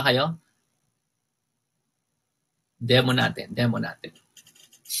 Good na kayo? Demo natin.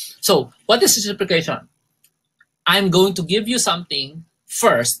 So, what is reciprocation? I'm going to give you something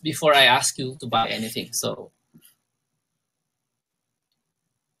first before I ask you to buy anything. So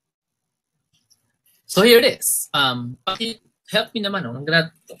here it is. Help me naman. I'm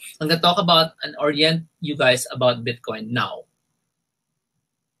gonna talk about and orient you guys about Bitcoin now.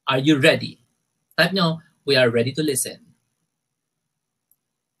 Are you ready? Type nyo, we are ready to listen.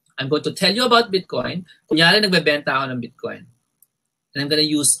 I'm going to tell you about Bitcoin. Kunyari, nagbebenta ako ng Bitcoin. And I'm gonna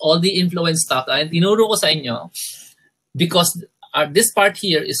use all the influence stuff na tinuro ko sa inyo because this part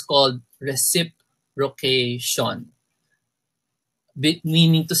here is called reciprocation.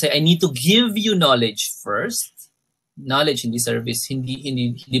 Meaning to say, I need to give you knowledge first. Knowledge, hindi service,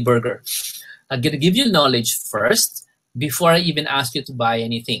 hindi burger. I'm gonna give you knowledge first before I even ask you to buy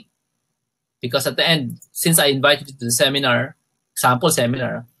anything. Because at the end, since I invited you to the seminar, sample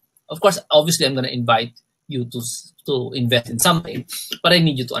seminar, of course, obviously, I'm gonna invite you to invest in something, but I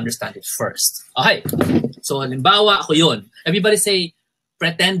need you to understand it first. Okay. So, halimbawa, ako yun. Everybody say,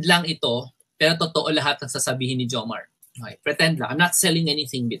 pretend lang ito, pero totoo lahat ng sasabihin ni Jomar. Okay. Pretend lang. I'm not selling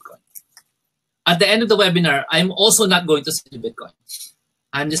anything Bitcoin. At the end of the webinar, I'm also not going to sell Bitcoin.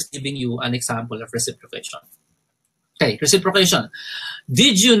 I'm just giving you an example of reciprocation. Okay, reciprocation.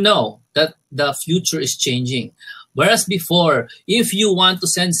 Did you know that the future is changing? Whereas before, if you want to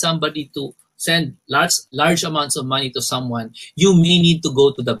send somebody to send large amounts of money to someone, you may need to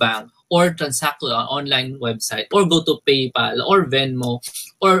go to the bank or transact to an online website or go to PayPal or Venmo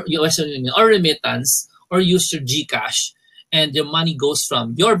or Western Union or Remittance or use your GCash, and your money goes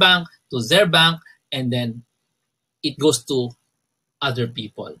from your bank to their bank, and then it goes to other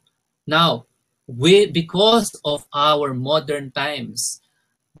people. Now, because of our modern times,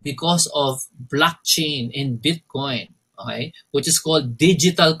 because of blockchain and Bitcoin, okay, which is called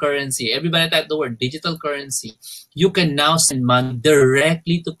digital currency. Everybody type the word digital currency. You can now send money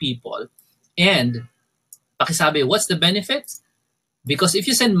directly to people. And, pakisabi, what's the benefit? Because if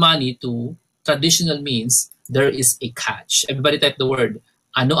you send money to traditional means, there is a catch. Everybody type the word.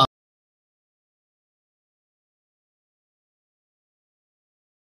 Ano ang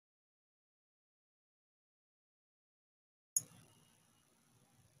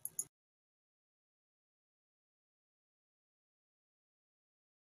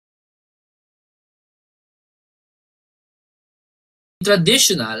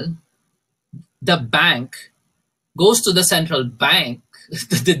traditional, the bank goes to the central bank.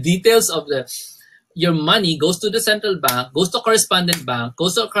 The details of your money goes to the central bank, goes to correspondent bank,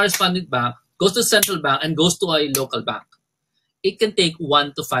 goes to a correspondent bank, goes to central bank, and goes to a local bank. It can take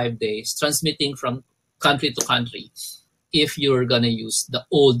 1 to 5 days transmitting from country to country if you're going to use the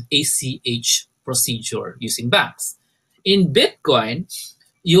old ACH procedure using banks. In Bitcoin,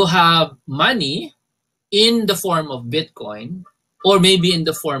 you have money in the form of Bitcoin or maybe in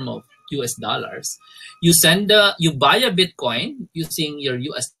the form of US dollars. You buy a Bitcoin using your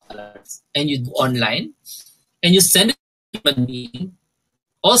US dollars and you do online, and you send it to a human being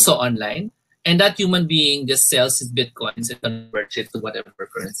also online, and that human being just sells his Bitcoins and converts it to whatever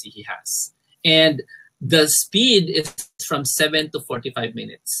currency he has. And the speed is from 7 to 45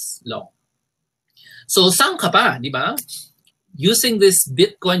 minutes long. So saan ka pa, di ba? Using this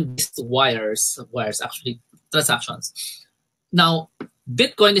Bitcoin-based wires actually, transactions. Now,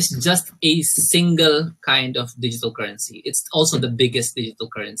 Bitcoin is just a single kind of digital currency. It's also the biggest digital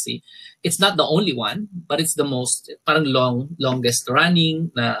currency. It's not the only one, but it's the most longest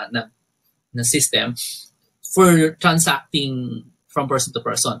running na system for transacting from person to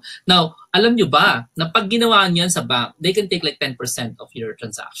person. Now, alam nyo ba na pag ginawa niyan sa bank, they can take like 10% of your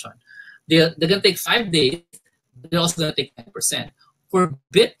transaction. They're going to take 5 days. They're also going to take 10%. For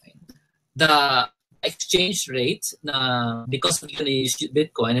Bitcoin, the exchange rate, because we're going to use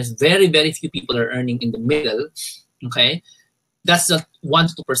Bitcoin, is very, very few people are earning in the middle. Okay? That's just 1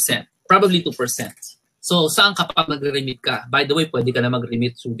 to 2%. Probably 2%. So, saan ka pa mag-remit ka? By the way, pwede ka na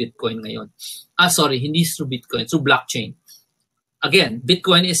mag-remit through Bitcoin ngayon. Sorry, hindi through Bitcoin, through blockchain. Again,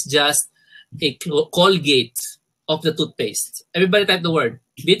 Bitcoin is just a Colgate of the toothpaste. Everybody type the word.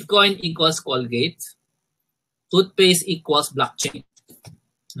 Bitcoin equals Colgate. Toothpaste equals blockchain.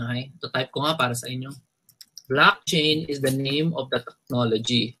 Okay? So type ko nga para sa inyo. Blockchain is the name of the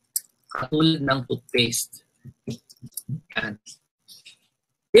technology. Katulad ng toothpaste. And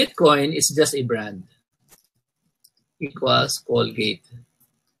Bitcoin is just a brand. Equals Colgate.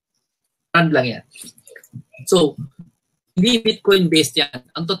 Brand lang yan. So, hindi Bitcoin-based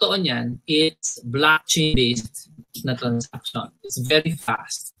yan. Ang totoo niyan, it's blockchain-based na transaction. It's very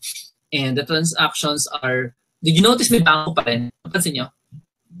fast. And the transactions are, did you notice may banko pa rin? Napansin nyo?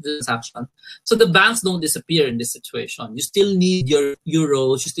 Transaction. So the banks don't disappear in this situation. You still need your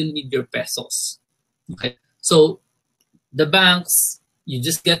euros, you still need your pesos. Okay? So the banks, you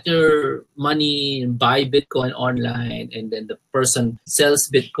just get your money and buy Bitcoin online, and then the person sells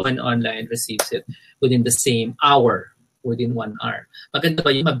Bitcoin online, receives it within the same hour, within 1 hour. Maganda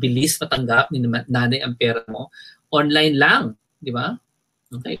ba yung mabilis matanggap ni nanay ang pera mo? Online lang, di ba?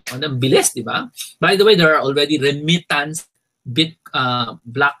 Okay, ang bilis, di ba? By the way, there are already remittance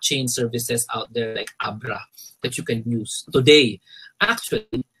blockchain services out there like Abra that you can use today.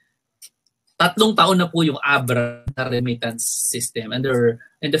 Actually, 3 taon na po yung Abra na remittance system, and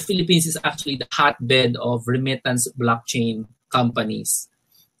the Philippines is actually the hotbed of remittance blockchain companies.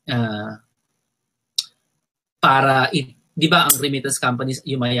 Di ba ang remittance companies,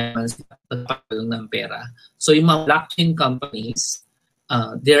 yung mayaman sila ng pera. So yung mga blockchain companies,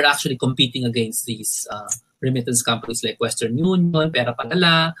 they're actually competing against these remittance companies like Western Union, Pera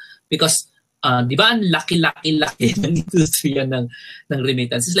Padala, because di ba ang laki-laki ng industriya ng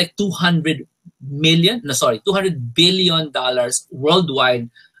remittance? It's like $200 billion worldwide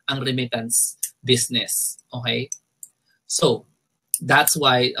ang remittance business. Okay? So that's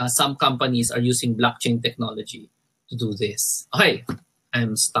why some companies are using blockchain technology to do this. Okay,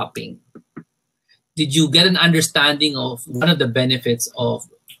 I'm stopping. Did you get an understanding of one of the benefits of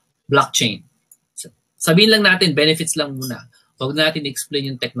blockchain? Sabihin lang natin, benefits lang muna. Huwag natin explain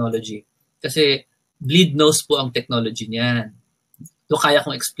yung technology. Kasi bleed nose po ang technology niyan. So kaya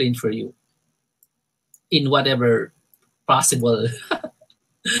kong explain for you in whatever possible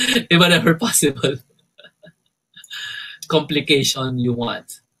complication you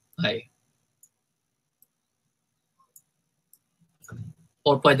want. Okay.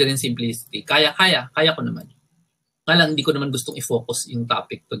 Or pwede rin simplicity. Kaya ko naman. Nga lang, hindi ko naman gustong i-focus yung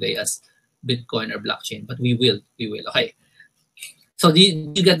topic today as Bitcoin or blockchain, but we will. Okay. So, you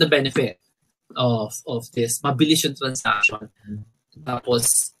get the benefit of this. Mabilis yung transaction.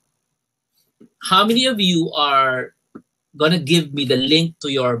 Tapos, how many of you are gonna give me the link to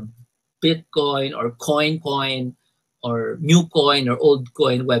your Bitcoin or coin or new coin or old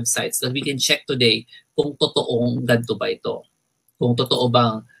coin websites that we can check today kung totoong ganito ba ito? Kung totoo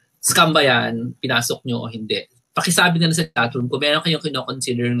bang scam ba yan, pinasok nyo o hindi. Pakisabi na lang sa chatroom kung meron kayong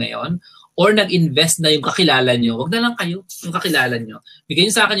kino-consider ngayon or nag-invest na yung kakilala nyo. Huwag na lang kayo, yung kakilala nyo. Bigay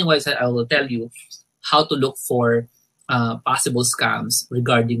nyo sa akin yung website, I will tell you how to look for possible scams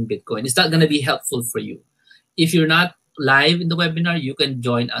regarding Bitcoin. Is that gonna be helpful for you? If you're not live in the webinar, you can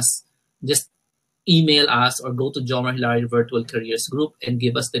join us. Just email us or go to Jomar Hilario Virtual Careers Group and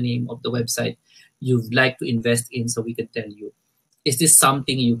give us the name of the website you'd like to invest in so we can tell you, is this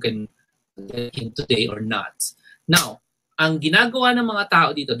something you can get in today or not? Now, ang ginagawa ng mga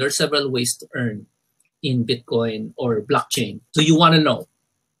tao dito, there's several ways to earn in Bitcoin or blockchain. Do you want to know?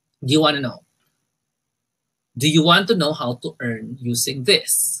 Do you want to know? Do you want to know how to earn using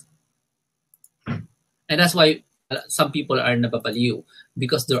this? And that's why some people are nababaliw,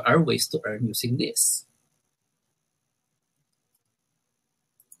 because there are ways to earn using this.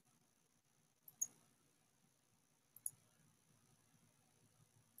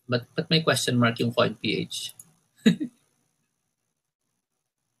 But may question mark yung CoinPH.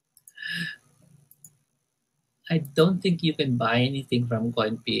 I don't think you can buy anything from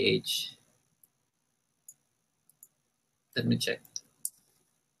CoinPH. Let me check.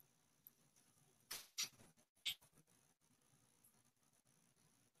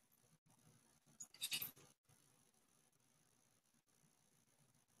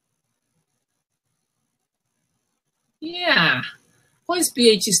 Yeah,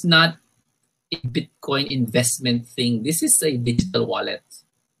 CoinPH is not a Bitcoin investment thing. This is a digital wallet.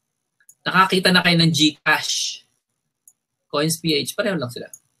 Nakakita na kayo ng GCash. CoinPH, pareho lang sila.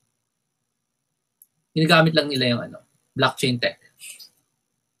 Ginagamit lang nila yung blockchain tech.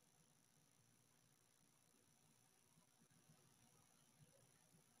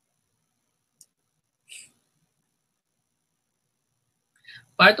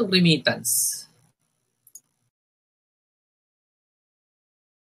 Part of remittance.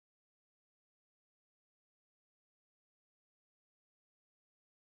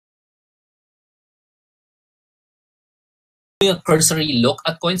 A cursory look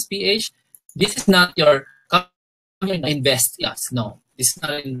at CoinPH. This is not your invest. Yes, no. This is not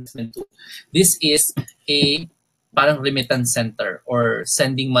an investment tool. This is a parang remittance center or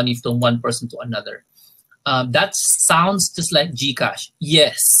sending money from one person to another. That sounds just like GCash.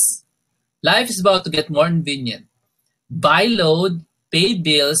 Yes. Life is about to get more convenient. Buy load, pay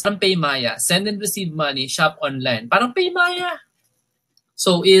bills, parang PayMaya. Send and receive money, shop online. Parang PayMaya.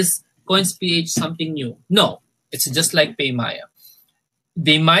 So is CoinPH something new? No. It's just like PayMaya.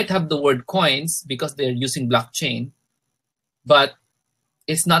 They might have the word coins because they're using blockchain, but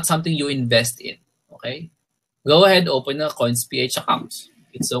it's not something you invest in. Okay? Go ahead, open a CoinPH account.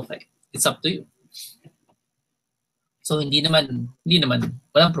 It's okay. It's up to you. So hindi naman,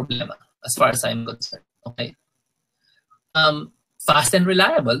 walang problema as far as I'm concerned. Okay? Fast and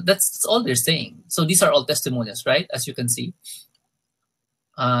reliable, that's all they're saying. So these are all testimonials, right? As you can see.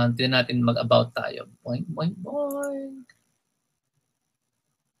 Hindi natin mag-about tayo. Boing, boing, boing.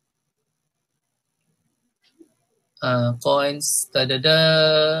 Coins,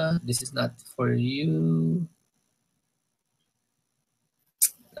 da-da-da. This is not for you.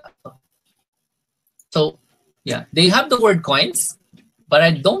 So, yeah, they have the word coins, but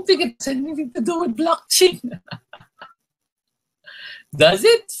I don't think it has anything to do with blockchain. Does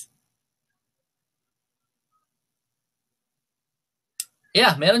it?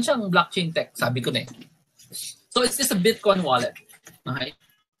 Yeah, meron siyang blockchain tech, sabi ko na eh. So it's just a Bitcoin wallet. Okay?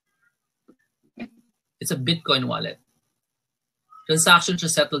 It's a Bitcoin wallet. Transactions are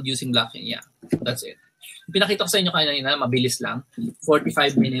settled using blockchain. Yeah, that's it. Pinakita ko sa inyo kanina, mabilis lang.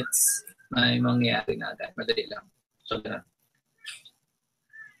 45 minutes na mangyayari na agad. Madali lang. So,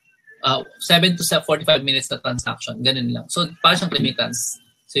 7 to 45 minutes na transaction. Ganun lang. So, parang siyang remittance.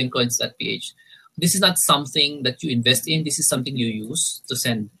 So, yung coins.ph. This is not something that you invest in. This is something you use to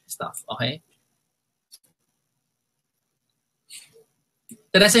send stuff. Okay?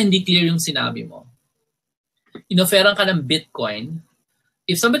 Teresa, hindi clear yung sinabi mo. Inoferan ka ng Bitcoin.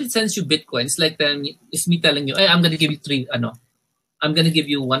 If somebody sends you Bitcoin, it's like it's me telling you, hey, I'm gonna give you I'm gonna give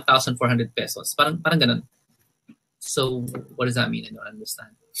you 1,400 pesos. Parang ganun. So, what does that mean? I don't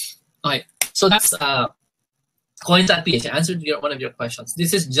understand. Okay, so that's coins.ph. I answered one of your questions.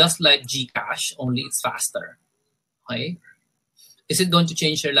 This is just like GCash, only it's faster. Okay, is it going to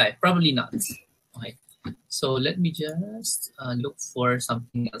change your life? Probably not. Okay, so let me just look for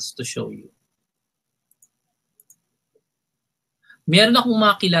something else to show you. Meron akong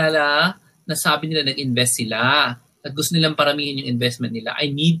mga kilala na sabi nila nag-invest sila at gusto nilang paramihin yung investment nila. I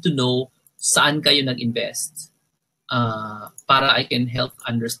need to know saan kayo nag-invest para I can help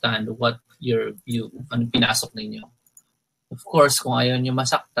understand what anong pinasok ninyo. Of course, kung ayaw nyo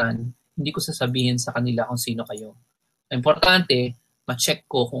masaktan, hindi ko sasabihin sa kanila kung sino kayo. Importante, ma-check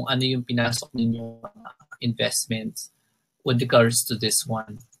ko kung ano yung pinasok ninyo investments with regards to this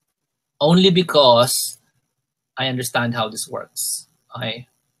one. Only because I understand how this works. Okay.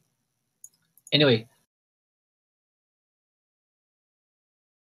 Anyway,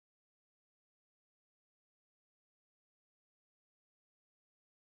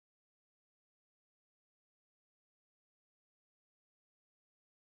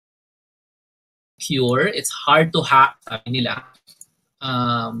 secure. It's hard to hack, sabi nila.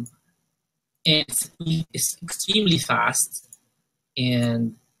 And it's extremely fast,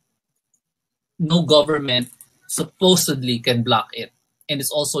 and no government supposedly can block it. And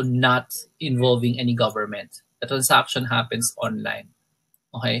it's also not involving any government. The transaction happens online.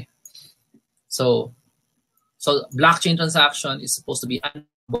 Okay? So blockchain transaction is supposed to be unhackable.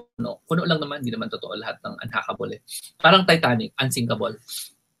 No, kuno lang naman, hindi naman totoo lahat ng unhackable eh. Parang Titanic, unsinkable.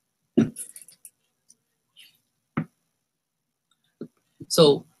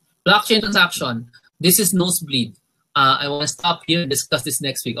 So, blockchain transaction, this is nosebleed. I want to stop here and discuss this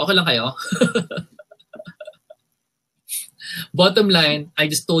next week. Okay lang kayo? Bottom line, I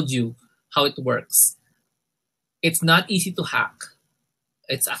just told you how it works. It's not easy to hack.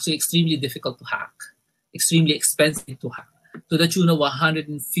 It's actually extremely difficult to hack. Extremely expensive to hack. To the tune of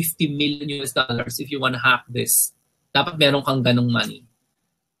 $150 million if you want to hack this. Dapat meron kang ganong money.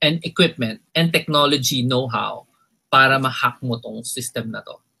 And equipment and technology know-how para ma-hack mo tong system na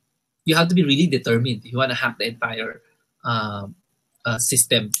to. You have to be really determined if you want to hack the entire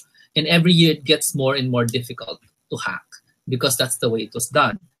system. And every year it gets more and more difficult to hack because that's the way it was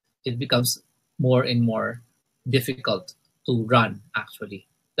done. It becomes more and more difficult to run, actually.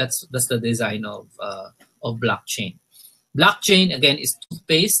 That's the design of blockchain. Blockchain, again, is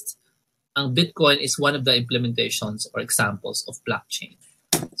toothpaste. Ang Bitcoin is one of the implementations or examples of blockchain.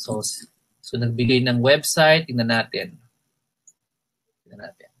 So nagbigay ng website, tingnan natin.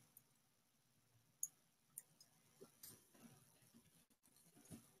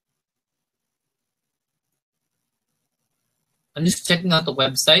 I'm just checking out the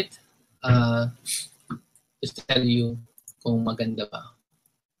website. Just to tell you kung maganda ba.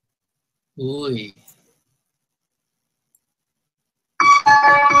 Uy.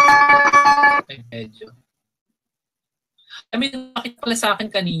 Ay, medyo. I mean, nakita pala sa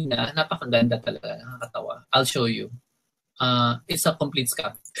akin kanina, napakaganda talaga, nakakatawa. I'll show you. It's a complete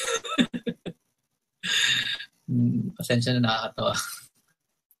scam. Pasensya na, nakakatawa.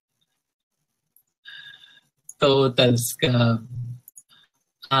 Total scam.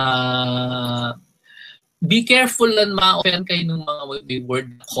 Be careful lang ma-open kayo ng mga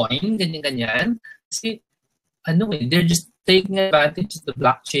word coin, ganyan-ganyan. Kasi, they're just taking advantage of the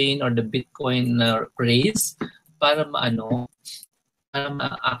blockchain or the Bitcoin craze para maakit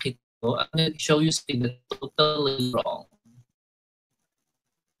ko. I'm going to show you something that's totally wrong.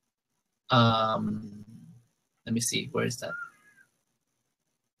 Let me see, where is that?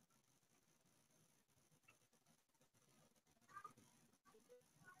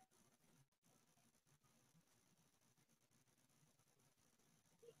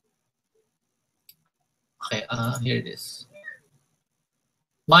 Okay, here it is.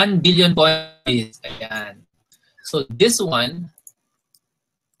 1 billion coins. Ayan. So this one,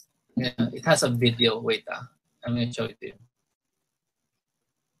 it has a video. Wait, I'm going to show it to you.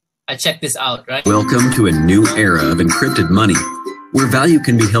 I checked this out, right? Welcome to a new era of encrypted money, where value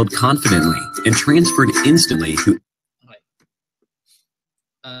can be held confidently and transferred instantly to... Okay.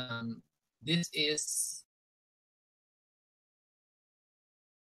 This is...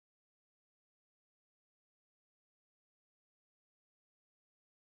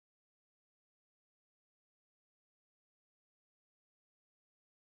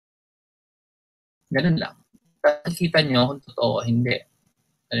 Ganun lang. Nakikita nyo kung totoo o hindi.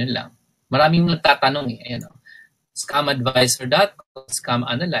 Ganun lang. Maraming nagtatanong eh. Ayan, scamadvisor.com, scam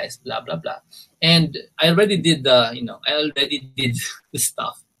analyze, blah, blah, blah. And I already did the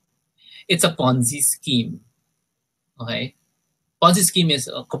stuff. It's a Ponzi scheme. Okay? Ponzi scheme is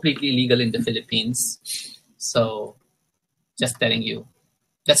completely illegal in the Philippines. So, just telling you.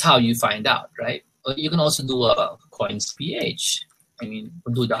 That's how you find out, right? Or you can also do a coins PH. I mean,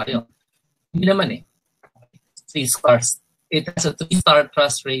 do that. Hindi naman eh. 3 stars. It has a 3-star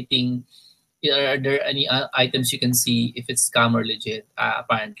trust rating. Are there any items you can see if it's scam or legit?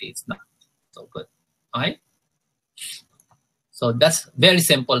 Apparently, it's not. So good. Okay? So that's very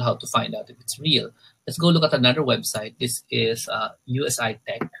simple how to find out if it's real. Let's go look at another website. This is USI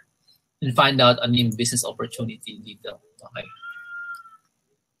Tech. And find out a new business opportunity dito. Okay.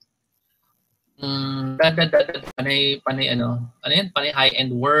 Panay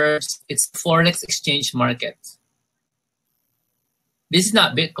high-end words. It's forex exchange market. This is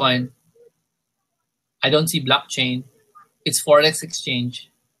not Bitcoin. I don't see blockchain. It's forex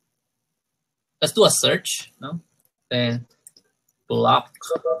exchange. Let's do a search. No, then block.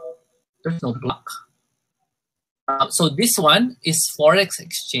 There's no block. So this one is forex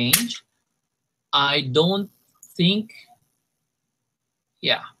exchange. I don't think.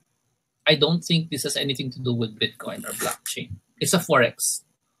 Yeah. I don't think this has anything to do with Bitcoin or blockchain. It's a forex.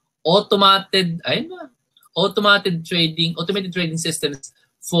 automated trading systems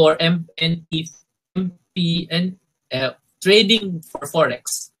for MP and trading for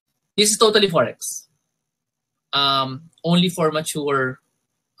Forex. This is totally Forex. Only for mature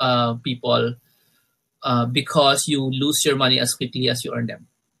people, because you lose your money as quickly as you earn them.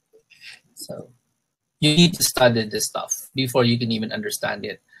 So you need to study this stuff before you can even understand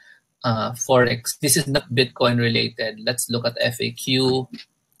it. Forex, this is not Bitcoin related. Let's look at FAQ.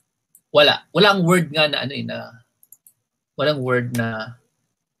 Walang word nga na walang word na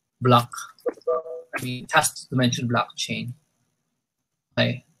block. I mean, it has to mention blockchain.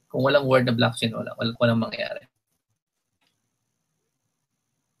 Okay. Kung walang word na blockchain, walang mangyayari.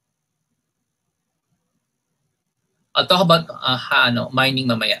 I'll talk about mining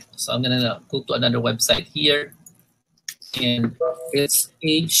mamaya. So I'm gonna go to another website here, and it's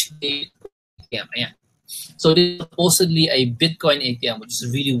ATM. Ayan. So this is supposedly a Bitcoin ATM, which is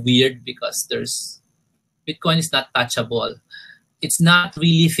really weird because Bitcoin is not touchable. It's not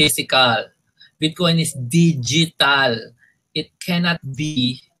really physical. Bitcoin is digital. It cannot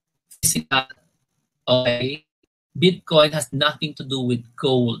be physical. Okay? Bitcoin has nothing to do with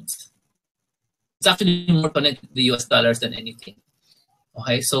gold. It's actually more connected to the US dollars than anything.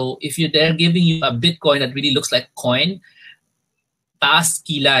 Okay, so if they're giving you a Bitcoin that really looks like coin, taas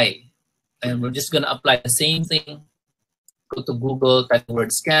kilay. And we're just gonna apply the same thing. Go to Google, type the word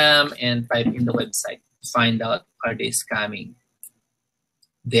scam, and type in the website to find out, are they scamming?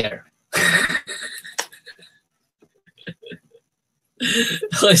 There.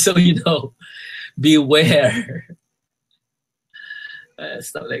 So beware.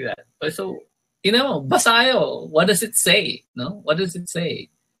 Stuff like that. So, basayo. What does it say? No? What does it say?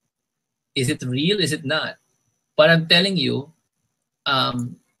 Is it real? Is it not? But I'm telling you,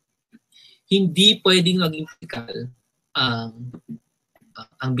 hindi pwedeng maging physical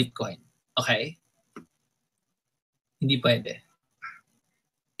ang Bitcoin. Okay? Hindi pwede.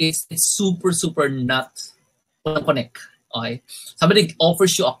 It's super, super not connect. Okay? Somebody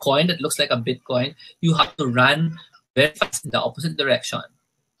offers you a coin that looks like a Bitcoin, you have to run very fast in the opposite direction.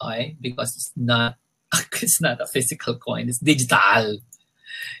 Okay? Because it's not a physical coin. It's digital.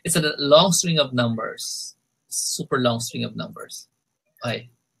 It's a long string of numbers. Super long string of numbers. Okay.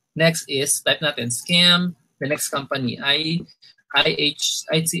 Next is, type natin, scam, the next company,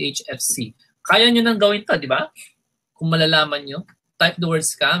 ICHFC. Kaya nyo nang gawin to, di ba? Kung malalaman nyo, type the word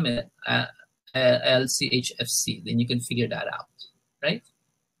scam, LCHFC, then you can figure that out, right?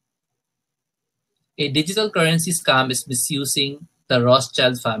 A digital currency scam is misusing the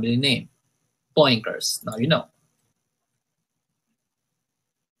Rothschild family name. Poinkers. Now you know.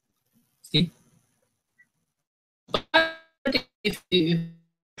 See? If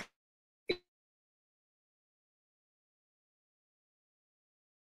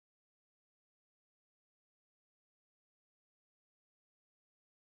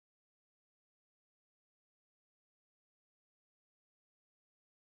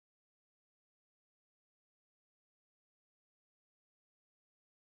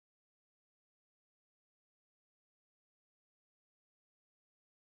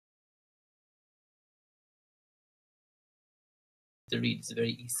to read, it's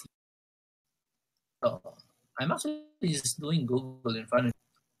very easy. So I'm actually just doing Google in front of me.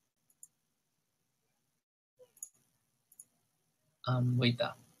 Wait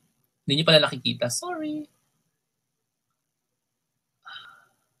ah. Hindi nyo pala nakikita. Sorry.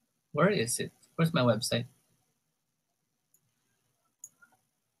 Where is it? Where's my website?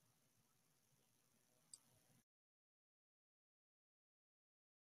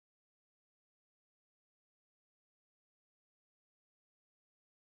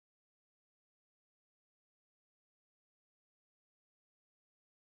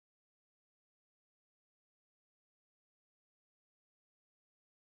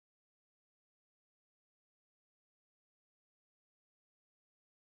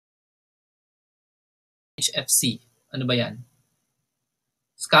 HFC. Ano ba yan?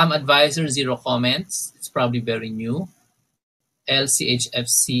 Scam Advisor, 0 comments. It's probably very new.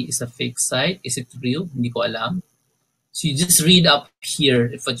 LCHFC is a fake site. Is it real? Hindi ko alam. So you just read up here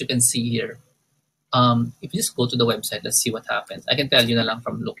if what you can see here. If you just go to the website, let's see what happens. I can tell you na lang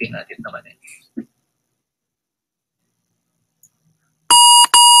from looking at it naman eh.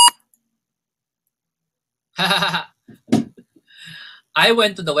 I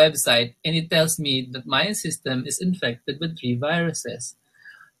went to the website and it tells me that my system is infected with 3 viruses.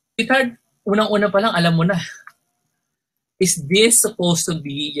 Sweetheart, unang-una pa lang, alam mo na. Is this supposed to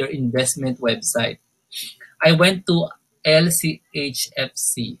be your investment website? I went to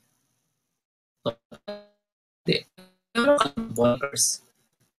LCHFC.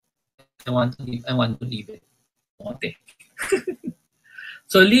 I want to leave it. Okay.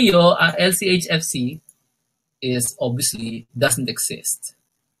 So Leo, LCHFC is obviously doesn't exist.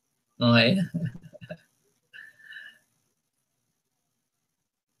 Okay.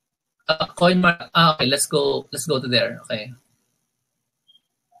 Okay, let's go to there. Okay.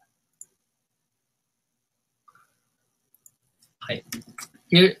 Okay.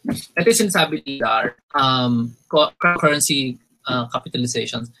 Here, ito yung sinasabi nila, currency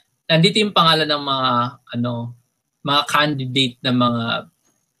capitalizations. Nandito yung pangalan ng mga candidate na mga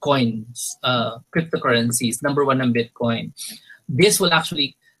coins, cryptocurrencies. Number 1 ng Bitcoin. This will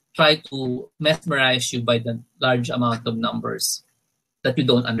actually try to mesmerize you by the large amount of numbers that you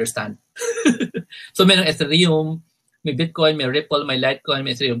don't understand. So may Ethereum, may Bitcoin, may Ripple, may Litecoin,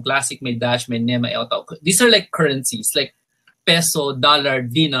 may Ethereum Classic, may Dash, may NEM, may Auto. These are like currencies, like peso, dollar,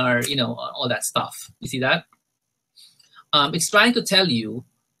 dinar, all that stuff. You see that? It's trying to tell you,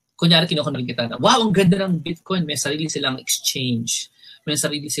 kunyari kinukunan kita na, wow, ang ganda ng Bitcoin, may sarili silang exchange, may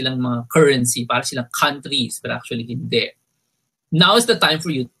sarili silang mga currency, para silang countries, but actually hindi. Now is the time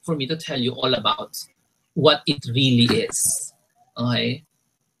for me to tell you all about what it really is. Okay?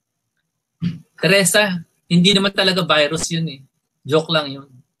 Teresa, hindi naman talaga virus yun eh. Joke lang yun.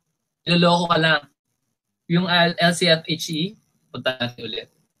 Niloloko ka lang. Yung LCFHE, punta natin ulit.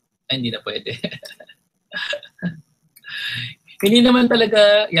 Ay, hindi na pwede. Hindi naman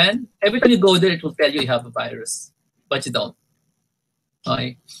talaga yan. Every time you go there, it will tell you have a virus. But you don't.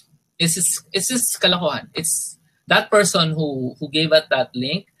 Okay? It's just kalokohan. It's that person who gave us that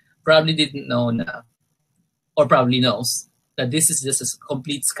link probably didn't know na, or probably knows, that this is just a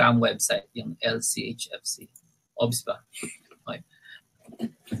complete scam website, yung LCHFC. Obvious ba? Okay.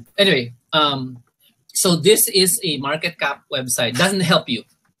 Anyway, so this is a market cap website. Doesn't help you.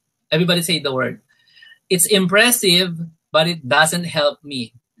 Everybody say the word. It's impressive, but it doesn't help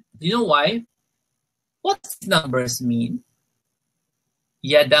me. Do you know why? What does numbers mean?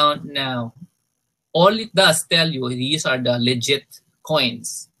 Yeah, don't know. All it does tell you, these are the legit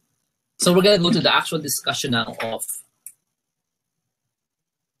coins. So we're going to go to the actual discussion now of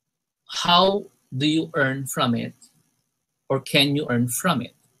how do you earn from it, or can you earn from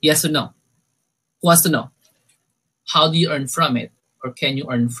it? Yes or no? Who wants to know? How do you earn from it, or can you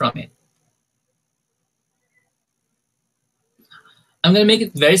earn from it? I'm going to make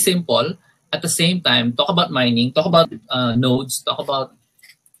it very simple. At the same time, talk about mining, talk about nodes, talk about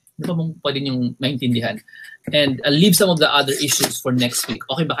ano bang pwede niyong maintindihan. And I'll leave some of the other issues for next week.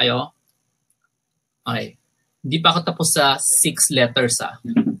 Okay ba kayo? Okay. Hindi pa ako tapos sa 6 letters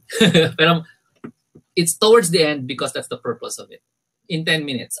Pero it's towards the end because that's the purpose of it. In 10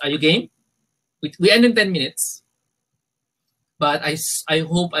 minutes. Are you game? We end in 10 minutes. But I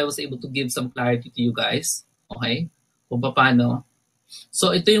hope I was able to give some clarity to you guys. Okay? Kung paano. So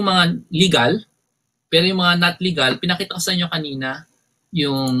ito yung mga legal. Pero yung mga not legal, pinakita ko sa inyo kanina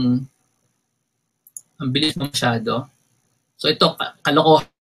yung ang bilis masyado. So ito,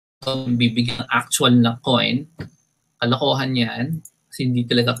 kalokohan, bibigyan ng actual na coin. Kalokohan yan. Kasi hindi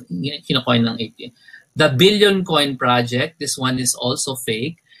talaga kinocoin ng ATM. The Billion Coin Project, this one is also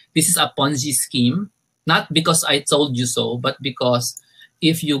fake. This is a Ponzi scheme. Not because I told you so, but because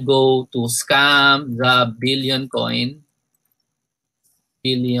if you go to scam the Billion Coin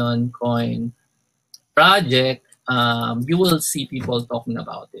Project, you will see people talking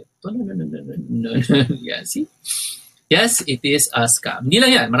about it. No. Yeah, see? Yes, it is a scam. Hindi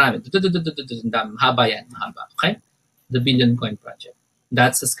lang yan, marami. Mahaba yan, mahaba. Okay? The Billion Coin Project.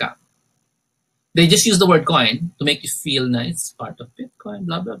 That's a scam. They just use the word coin to make you feel na it's part of Bitcoin,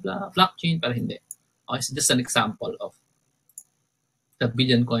 blah, blah, blah, blockchain, pero hindi. Okay, so this is an example of the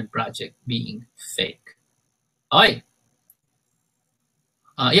Billion Coin Project being fake. Okay.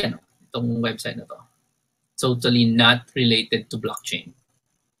 Yan, itong website na to. Totally not related to blockchain.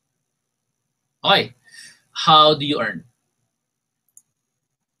 Okay. How do you earn?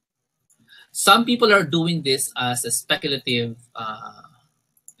 Some people are doing this as a speculative,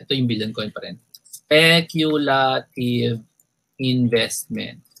 ito yung Billion Coin pa rin. Speculative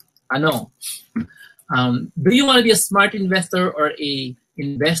investment. Ano? Do you want to be a smart investor or a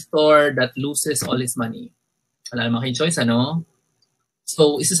investor that loses all his money? Wala naman kayong choice, ano?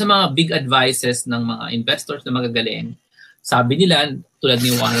 So, isa sa mga big advices ng mga investors na magagaling, sabi nila, tulad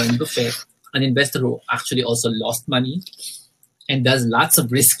ni Warren Buffett, an investor who actually also lost money and does lots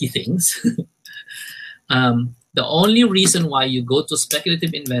of risky things. The only reason why you go to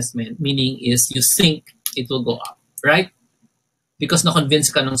speculative investment, meaning is you think it will go up, right? Because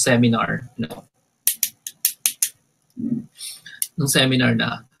na-convince ka nung seminar, nung seminar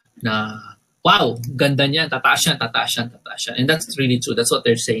na wow, ganda niyan, tataas yan, tataas yan, tataas yan. And that's really true. That's what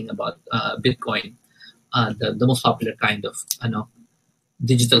they're saying about Bitcoin, the most popular kind of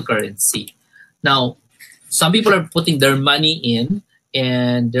digital currency. Now, some people are putting their money in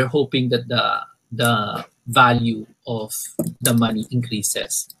and they're hoping that the value of the money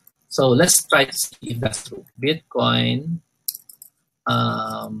increases. So let's try to see if that's true. Bitcoin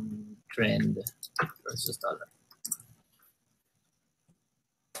trend versus dollar.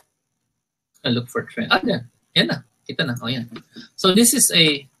 I look for trend. Yan na. Kita na. Oh, yan. So this is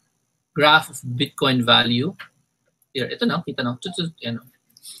a graph of Bitcoin value. Here, ito na. Kita na.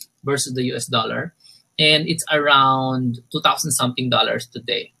 Versus the US dollar. And it's around 2,000 something dollars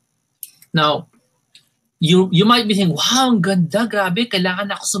today. Now, you might be saying, wow, ang ganda, grabe,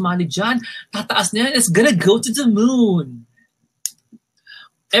 kailangan ako sumali dyan. Tataas na yan, it's gonna go to the moon.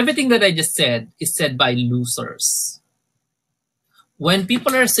 Everything that I just said is said by losers. When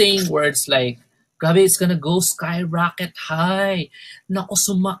people are saying words like, grabe, it's gonna go skyrocket high. Naku,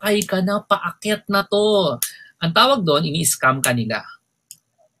 sumakay ka na, paakyat na to. Ang tawag doon, ini-scam ka nila.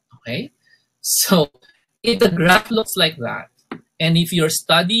 Okay? So, if the graph looks like that, and if you're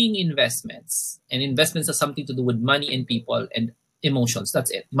studying investments, and investments have something to do with money and people and emotions, that's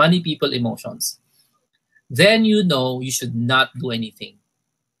it. Money, people, emotions. Then you know you should not do anything.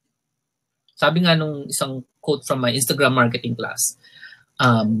 Sabi nga nung isang quote from my Instagram marketing class,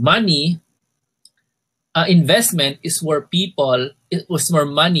 investment is where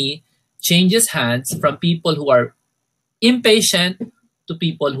money changes hands from people who are impatient to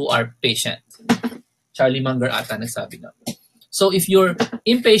people who are patient. Charlie Munger ata nagsabi na. So if you're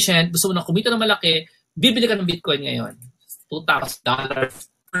impatient, gusto mo na kumita ng malaki, bibili ka ng Bitcoin ngayon. $2,000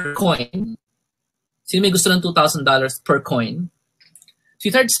 per coin. Sino may gusto ng $2,000 per coin?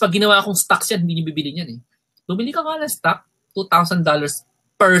 Sweethearts, pag ginawa akong stocks yan, hindi nyo bibili yan eh. Bumili ka nga ng stock, $2,000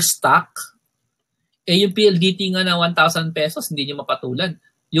 per stock. Eh yung PLDT nga na 1,000 pesos, hindi nyo mapatulan.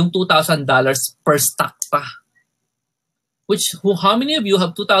 Yung $2,000 per stock pa. How many of you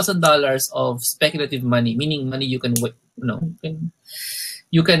have $2,000 of speculative money, meaning money you can,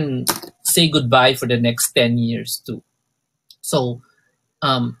 you can say goodbye for the next 10 years too. So,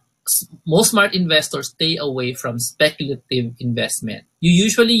 most smart investors stay away from speculative investment. You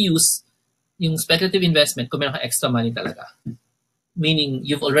usually use yung speculative investment kung meron ka extra money talaga. Meaning,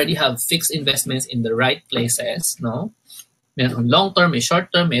 you've already have fixed investments in the right places, no? Meron long-term, may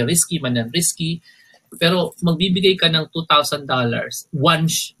short-term, may risky, may non-risky. Pero magbibigay ka ng $2,000, one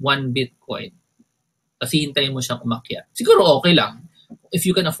Bitcoin. Kasi hintayin mo siyang umakyat. Siguro okay lang if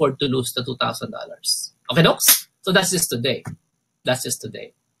you can afford to lose the $2,000. Okay, docs? So that's just today. That's just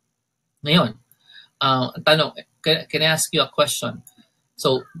today. Ngayon, tanong, can I ask you a question?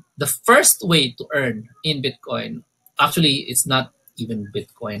 So the first way to earn in Bitcoin, actually, it's not even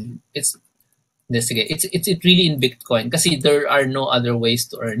Bitcoin. It's really in Bitcoin kasi there are no other ways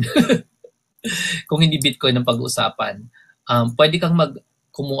to earn. Kung hindi Bitcoin ang pag-uusapan. Pwede kang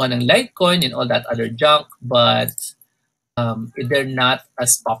kumuha ng Litecoin and all that other junk, but they're not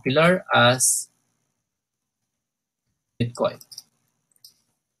as popular as Bitcoin.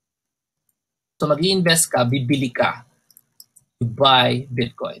 So mag-i-invest ka, bibili ka, you buy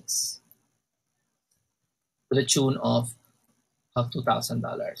Bitcoins to the tune of $2,000.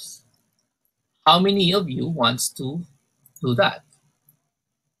 How many of you wants to do that?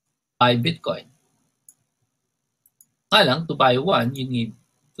 Buy Bitcoin. To buy one, you need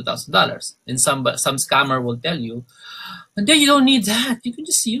 $2,000. And some scammer will tell you, and then you don't need that. You can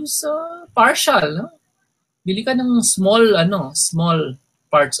just use partial. No? Bili ka ng small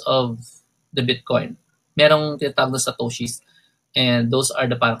parts of the Bitcoin. Merong tinatawag na Satoshis. And those are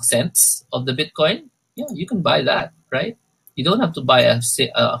the parang cents of the Bitcoin. Yeah, you can buy that, right? You don't have to buy a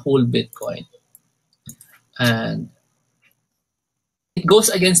whole Bitcoin. And it goes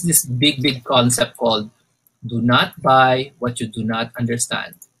against this big concept called do not buy what you do not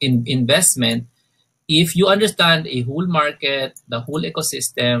understand. In investment, if you understand a whole market, the whole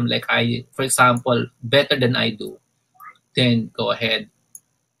ecosystem, like for example, better than I do, then go ahead,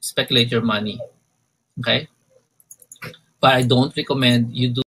 speculate your money. Okay? But I don't recommend you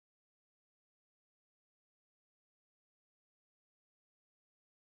do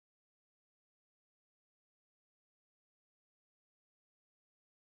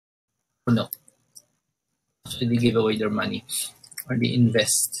no. Actually, they give away their money or they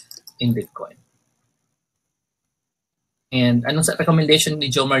invest in Bitcoin. And anong sa recommendation ni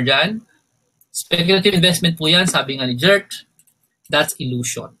Jomar dyan? Speculative investment po yan, sabi nga ni Jert, that's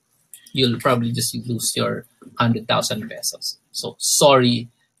illusion. You'll probably just lose your 100,000 pesos. So sorry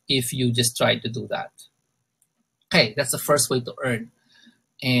if you just try to do that. Okay, that's the first way to earn.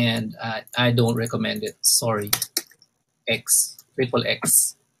 and I don't recommend it. Sorry. X, triple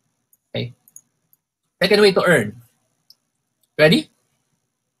X. Okay. Second way to earn. Ready?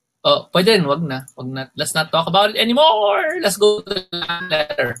 Oh, pwede rin, wag na. Wag na. Let's not talk about it anymore. Let's go to the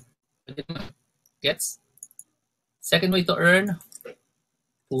letter. Gets? Second way to earn,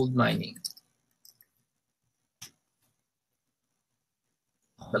 pooled mining.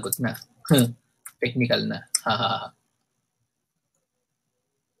 Lagot na. Technical na.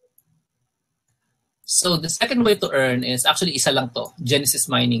 So the second way to earn is actually isa lang to. Genesis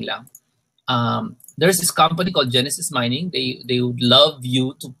Mining lang. There's this company called Genesis Mining. They would love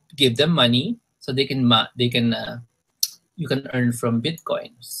you to give them money so you can earn from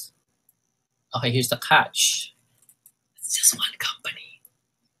Bitcoins. Okay, here's the catch. It's just one company.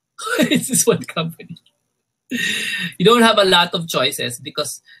 It's just one company. You don't have a lot of choices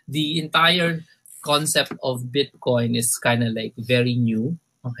because the entire concept of Bitcoin is kind of like very new.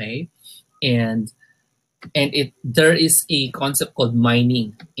 Okay, and there is a concept called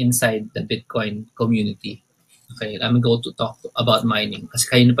mining inside the Bitcoin community. Okay, I'm going to talk about mining. Kasi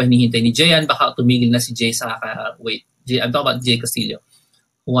kayo na pa hinihintay ni Jay, baka tumigil na si Jay sa wait. Jay, I'm talking about Jay Castillo,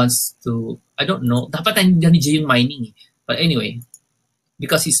 who wants to, I don't know, dapat naintindihan ni Jay yung mining. But anyway,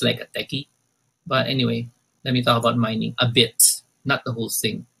 because he's like a techie. But anyway, let me talk about mining a bit, not the whole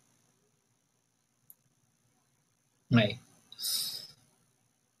thing. Okay.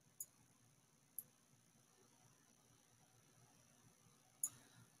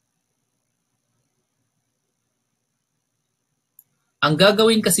 Ang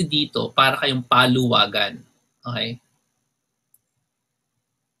gagawin kasi dito, para kayong paluwagan. Okay?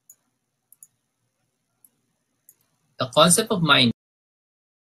 The concept of mining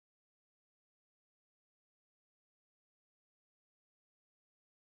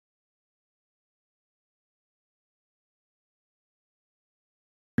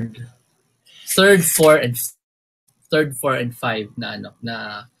third, four, and five na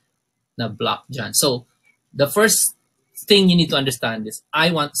block dyan. So, the first thing you need to understand is I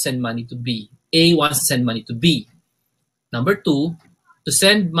want to send money to B. A wants to send money to B. Number two, to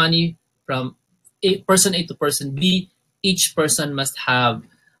send money from person A to person B, each person must have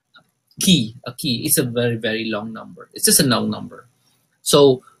a key. It's a very, very long number. It's just a long number.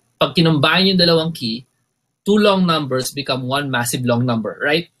 So, pag kinumbine yung dalawang key, two long numbers become one massive long number,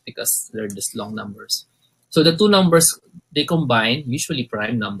 right? Because they're just long numbers. So the two numbers, they combine, usually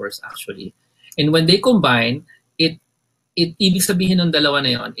prime numbers actually. And when they combine, it ibig sabihin ng dalawa na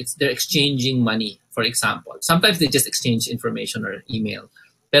yon, it's they're exchanging money, for example. Sometimes they just exchange information or email.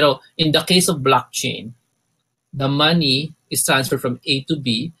 Pero in the case of blockchain, the money is transferred from A to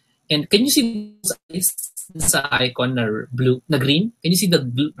B. And can you see this icon na blue, na green? Can you see the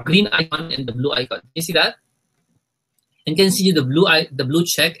green icon and the blue icon? Can you see that? And can you see the blue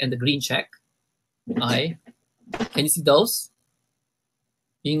check and the green check? Okay. Can you see those?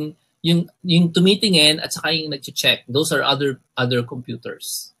 Yung tumitingin at saka yung nag-check, those are other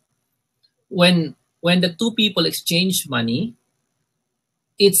computers. When the two people exchange money,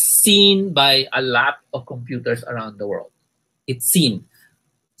 it's seen by a lot of computers around the world. It's seen.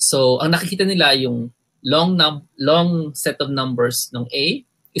 So, ang nakikita nila yung long set of numbers ng A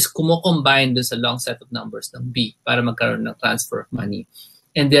is kumo-combine dun sa long set of numbers ng B para magkaroon ng transfer of money.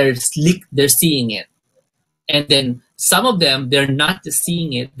 And they're seeing it. And then some of them, they're not just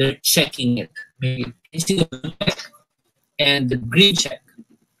seeing it, they're checking it. Maybe you see the blue check and the green check.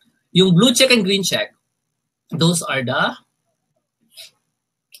 Yung blue check and green check, those are the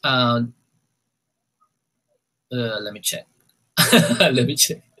let me check. Let me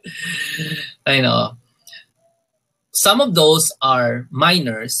check. I know. Some of those are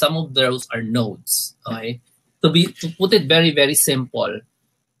miners, some of those are nodes. Okay? To put it very, very simple,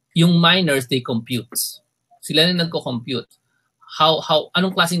 yung miners, they compute. Sila na nagko-compute.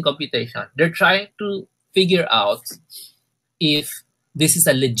 Anong klaseng computation? They're trying to figure out if this is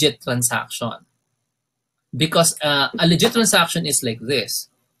a legit transaction. Because a legit transaction is like this.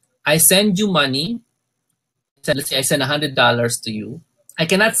 I send you money. Let's say I send $100 to you. I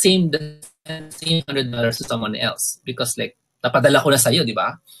cannot send the same $100 to someone else because like, napadala ko na sa'yo, di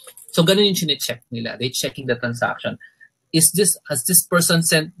ba? So ganun yung chine-check nila. They checking the transaction. Has this person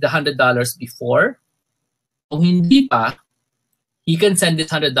sent the $100 before? Kung hindi pa, he can send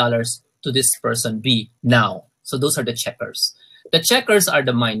this $100 to this person B now. So those are the checkers. The checkers are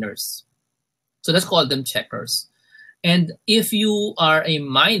the miners. So let's call them checkers. And if you are a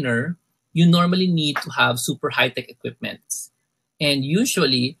miner, you normally need to have super high-tech equipment. And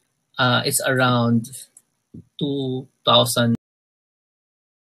usually, it's around 2,000.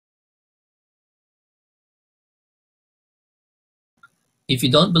 If you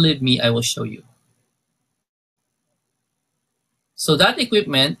don't believe me, I will show you. So that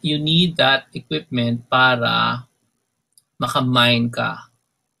equipment, you need that equipment para makamine ka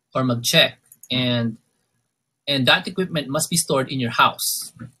or mag-check. And that equipment must be stored in your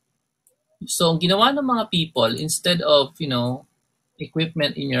house. So ang ginawa ng mga people, instead of,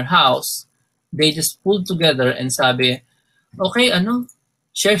 equipment in your house, they just pulled together and sabi, okay,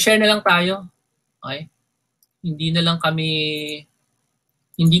 share na lang tayo. Okay? Hindi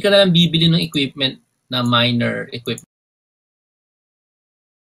ka na lang bibili ng equipment na miner equipment.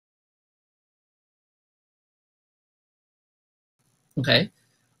 Okay?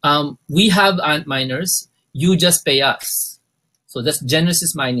 We have ant miners. You just pay us. So that's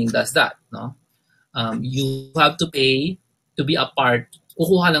Genesis Mining does that. No? You have to pay to be a part.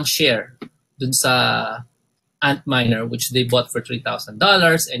 Kukuha ng share dun sa ant miner, which they bought for $3,000.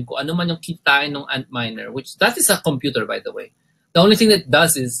 And kung ano man yung kitain ng ant miner, which that is a computer, by the way. The only thing that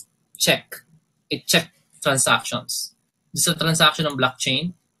does is check. It checks transactions. This is a transaction on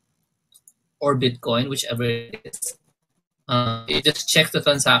blockchain or Bitcoin, whichever it is. It just checks the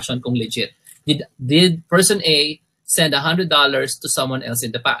transaction kung legit. Did person A send $100 to someone else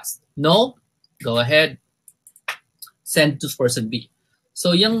in the past? No? Go ahead. Send to person B.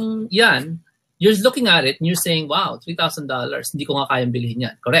 So yan, you're looking at it and you're saying, wow, $3,000. Hindi ko nga kayang bilhin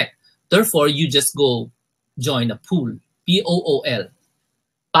yan. Correct. Therefore, you just go join a pool. P-O-O-L.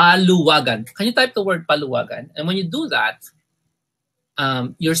 Paluwagan. Can you type the word paluwagan? And when you do that,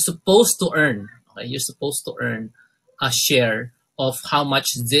 you're supposed to earn. Okay? You're supposed to earn a share of how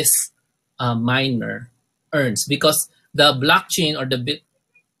much this miner earns, because the blockchain or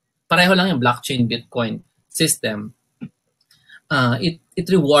pareho lang yung blockchain Bitcoin system, it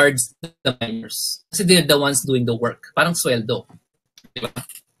rewards the miners kasi they're the ones doing the work. Parang sweldo. Diba?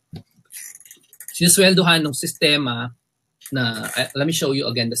 Sinusweldohan ng sistema na, let me show you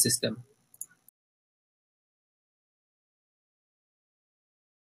again the system.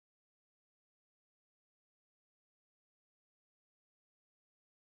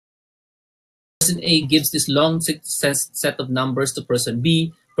 Person A gives this long set of numbers to person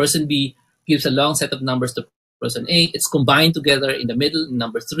B. Person B gives a long set of numbers to person A. It's combined together in the middle,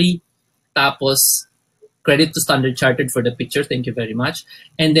 number 3. Tapos, credit to Standard Chartered for the picture. Thank you very much.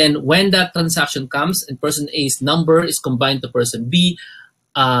 And then when that transaction comes and person A's number is combined to person B,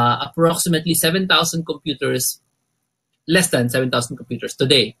 approximately 7,000 computers, less than 7,000 computers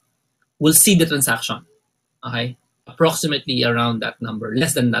today will see the transaction. Okay? Approximately around that number,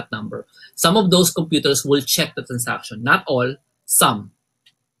 less than that number. Some of those computers will check the transaction. Not all, some.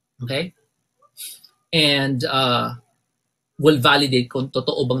 Okay? And will validate kung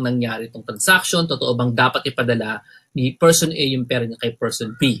totoo bang nangyari itong transaction, totoo bang dapat ipadala ni person A yung pera niya kay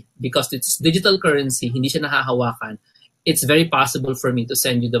person B. Because it's digital currency, hindi siya nahahawakan, it's very possible for me to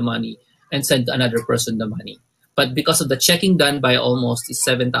send you the money and send to another person the money. But because of the checking done by almost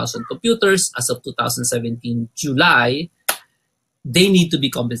 7,000 computers as of 2017 July, they need to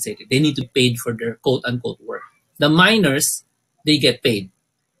be compensated. They need to be paid for their quote-unquote work. The miners, they get paid.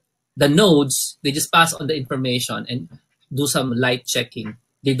 The nodes, they just pass on the information and do some light checking.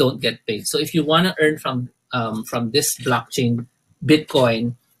 They don't get paid. So if you want to earn from this blockchain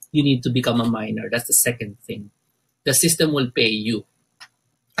Bitcoin, you need to become a miner. That's the second thing. The system will pay you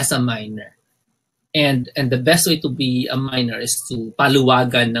as a miner. And the best way to be a miner is to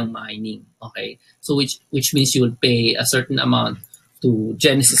paluwagan ng mining. Okay? So which means you will pay a certain amount to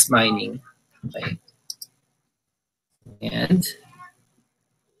Genesis Mining. Okay? And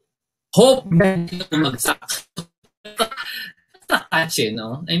hope na hindi magsak. That's a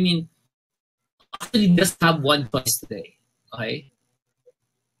no? I mean, actually just have one choice today. Okay?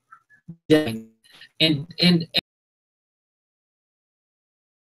 And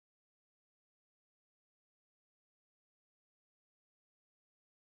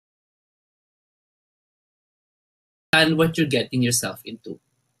what you're getting yourself into.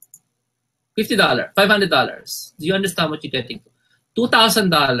 $50, $500. Do you understand what you're getting into?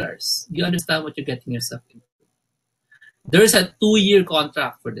 $2,000. Do you understand what you're getting yourself into? There's a 2-year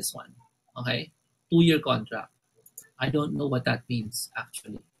contract for this one. Okay? 2-year contract. I don't know what that means,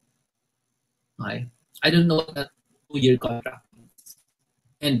 actually. Okay? I don't know what that 2-year contract means.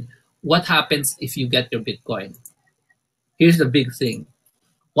 And what happens if you get your Bitcoin? Here's the big thing.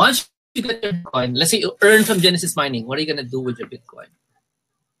 Once you get your Bitcoin, let's say you earn from Genesis Mining, what are you going to do with your Bitcoin?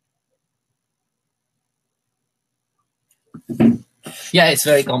 Yeah, it's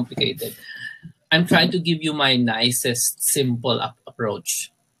very complicated. I'm trying to give you my nicest, simple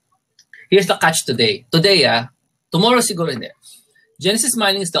approach. Here's the catch today. Today, tomorrow siguro hindi. Genesis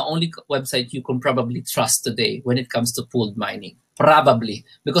Mining is the only website you can probably trust today when it comes to pooled mining. Probably.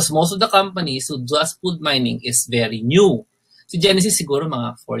 Because most of the companies who does pooled mining is very new. Si Genesis siguro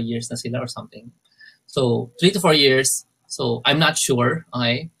mga 4 years na sila or something. So 3 to 4 years. So I'm not sure.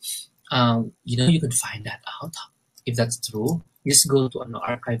 Okay. You know, you could find that out. If that's true, just go to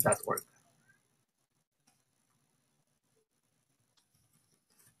archive.org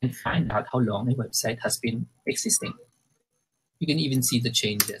and find out how long a website has been existing. You can even see the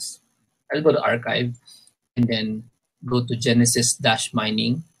changes. I'll go to archive and then go to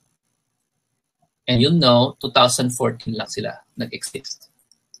Genesis-mining. And you'll know 2014 lang sila nag-exist.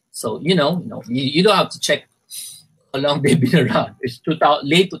 So, you don't have to check how long they've been around. It's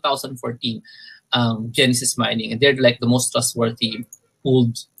late 2014, Genesis Mining. And they're like the most trustworthy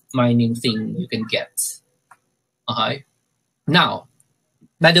pooled mining thing you can get. Okay. Now,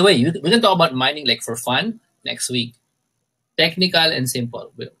 by the way, we're going to talk about mining like for fun next week. Technical and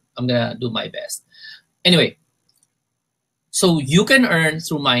simple. I'm going to do my best. Anyway, so you can earn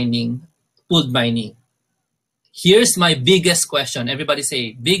through mining, pooled mining. Here's my biggest question. Everybody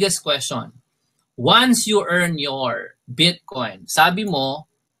say, biggest question. Once you earn your Bitcoin, sabi mo,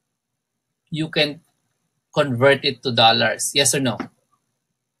 you can convert it to dollars. Yes or no?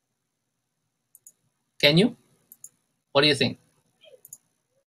 Can you? What do you think?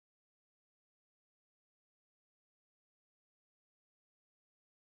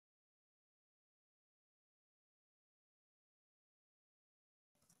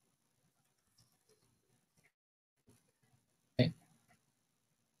 Okay.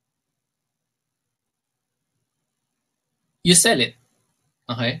 You sell it.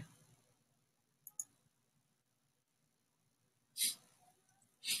 Okay.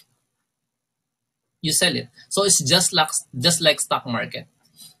 You sell it. So it's just like stock market.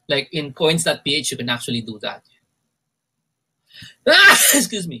 Like in coins.ph, you can actually do that.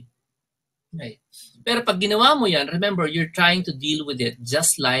 Excuse me. Okay. Pero pag ginawa mo yan, remember, you're trying to deal with it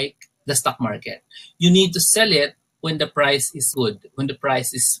just like the stock market. You need to sell it when the price is good, when the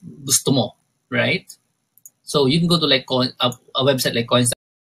price is gusto mo, right? So you can go to like a website like coins.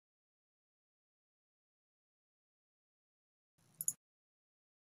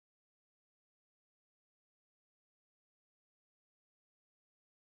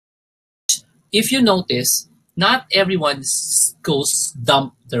 If you notice, not everyone goes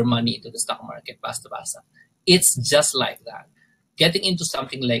dump their money into the stock market basta-basta. It's just like that. Getting into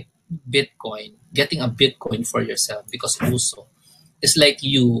something like Bitcoin, getting a Bitcoin for yourself because uso, is like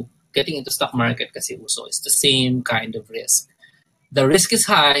you getting into stock market kasi uso. It's the same kind of risk. The risk is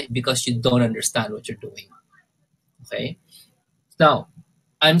high because you don't understand what you're doing. Okay? Now,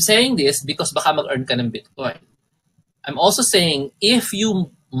 I'm saying this because baka mag-earn ka ng Bitcoin. I'm also saying if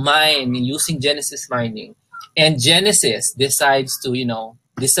you mine using Genesis mining and Genesis decides to,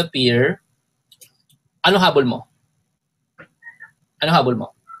 disappear, ano habol mo? Ano habol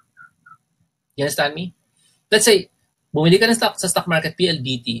mo? You understand me? Let's say, bumili ka ng stock sa stock market,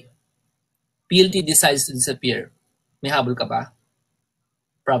 PLDT. PLDT decides to disappear. May habol ka ba?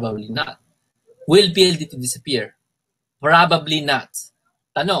 Probably not. Will PLDT disappear? Probably not.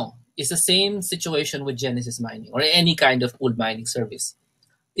 Tanong, is the same situation with Genesis mining or any kind of pooled mining service.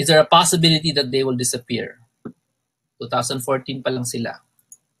 Is there a possibility that they will disappear? 2014 pa lang sila.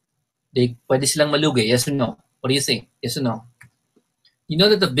 Pwede silang malugi, yes or no? What do you think? Yes or no? You know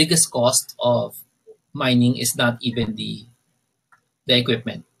that the biggest cost of mining is not even the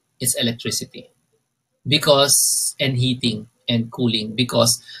equipment. It's electricity. And heating and cooling.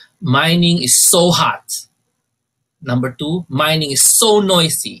 Because mining is so hot. Number 2, mining is so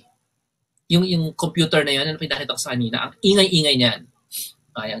noisy. Yung computer na yan, ano pinakita ko sa kanina, ang ingay-ingay niyan.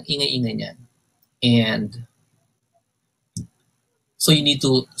 Ang ingay-ingay niyan. And so you need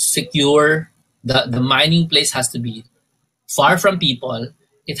to secure, the mining place has to be far from people.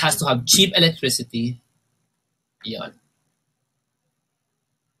 It has to have cheap electricity. Yan.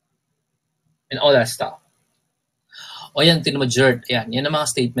 And all that stuff. O yan, tinan mo, Jerd. Yan ang mga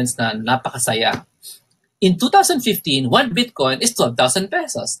statements na napakasaya. In 2015, 1 Bitcoin is 12,000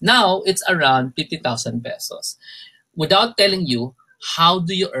 pesos. Now, it's around 50,000 pesos. Without telling you, how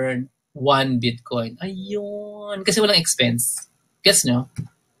do you earn 1 Bitcoin? Ayun. Kasi walang expense. Guess nyo?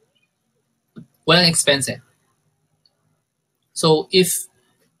 Walang expense eh. So, if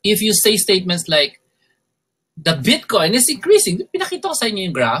you say statements like, the Bitcoin is increasing, pinakita ko sa inyo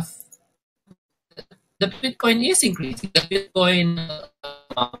yung graph, the Bitcoin is increasing. The Bitcoin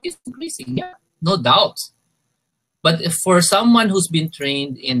is increasing. Yeah, no doubt. But if for someone who's been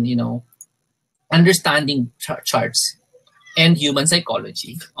trained in, understanding charts and human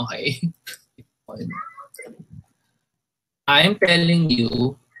psychology, okay, I'm telling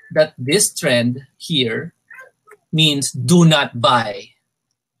you that this trend here means do not buy.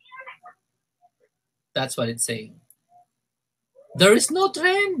 That's what it's saying. There is no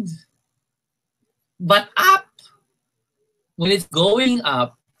trend, but up. When it's going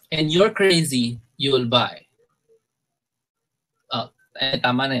up and you're crazy, you will buy.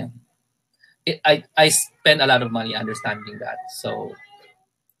 Tama na yun. I spend a lot of money understanding that. So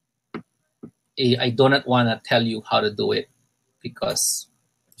I do not want to tell you how to do it because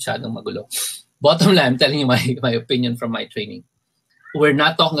masyadong magulo. Bottom line, I'm telling you my opinion from my training. We're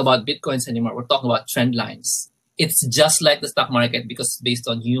not talking about Bitcoins anymore. We're talking about trend lines. It's just like the stock market because it's based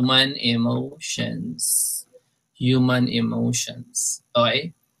on human emotions. Human emotions.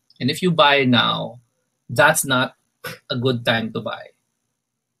 Okay? And if you buy now, that's not a good time to buy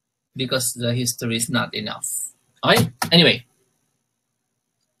because the history is not enough. Okay? Anyway.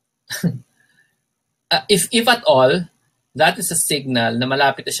 If at all, that is a signal na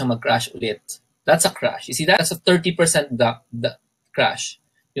malapit na siyang mag-crash ulit. That's a crash. You see, that's a 30% the crash,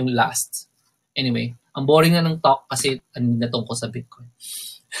 yung last. Anyway, ang boring na ng talk kasi natungkol sa Bitcoin.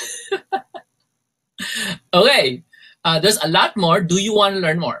 Okay, there's a lot more. Do you want to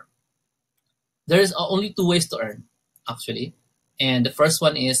learn more? There's only 2 ways to earn, actually. And the first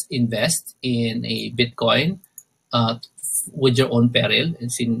one is invest in a Bitcoin with your own peril.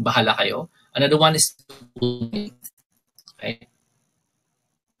 Sin bahala kayo. Another one is okay.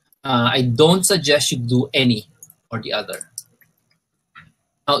 I don't suggest you do any or the other.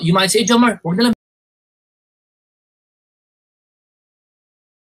 You might say, Jomar, huwag na lang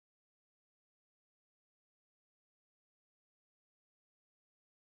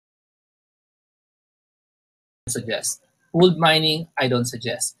suggest. Gold mining, I don't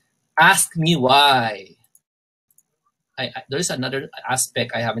suggest. Ask me why. There is another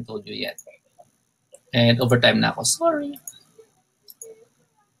aspect I haven't told you yet. And overtime na ako. Sorry.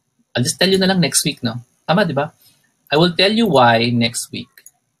 I'll just tell you na lang next week, no? Tama, di ba? I will tell you why next week.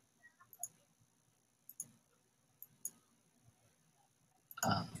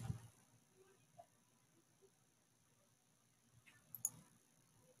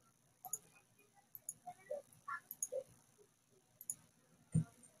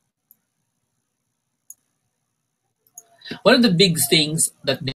 One of the big things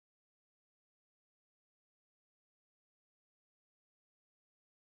that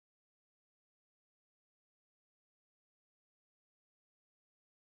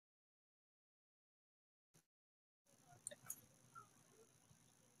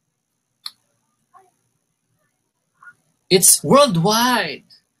it's worldwide.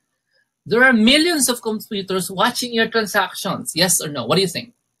 There are millions of computers watching your transactions. Yes or no? What do you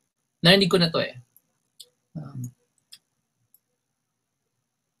think? Narinig ko na to eh.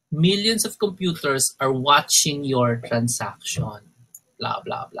 Millions of computers are watching your transaction. Blah,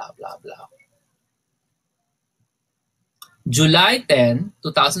 blah, blah, blah, blah. July 10,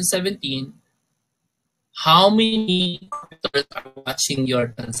 2017, how many computers are watching your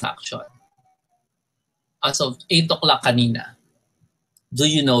transaction? As of 8 o'clock kanina. Do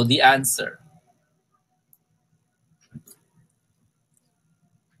you know the answer?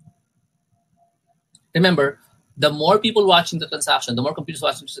 Remember, the more people watching the transaction, the more computers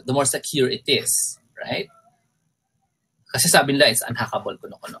watching, the more secure it is, right? Kasi sabi nila it's unhackable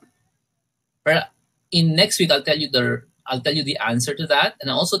kuno. But in next week, I'll tell you the answer to that, and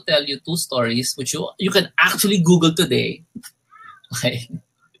I'll also tell you 2 stories which you can actually Google today, okay,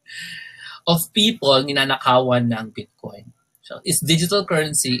 of people ninanakawan ng Bitcoin. So it's digital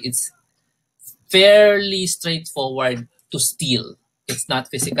currency. It's fairly straightforward to steal. It's not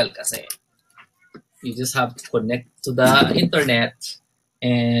physical kasi. You just have to connect to the internet,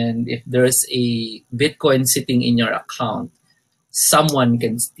 and if there's a Bitcoin sitting in your account, someone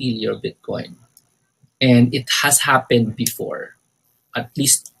can steal your Bitcoin. And it has happened before. At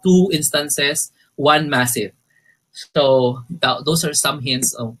least 2 instances, 1 massive. So those are some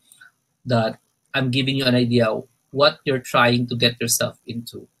hints of that I'm giving you an idea of what you're trying to get yourself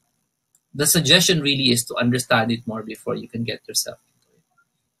into. The suggestion really is to understand it more before you can get yourself into it.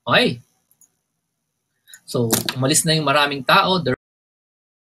 Okay. So, umalis na yung maraming tao.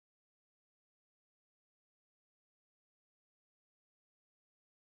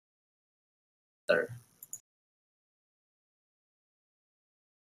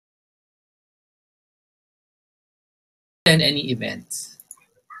 Attend any event.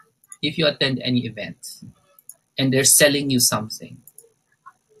 If you attend any event and they're selling you something,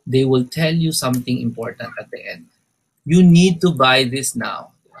 they will tell you something important at the end. You need to buy this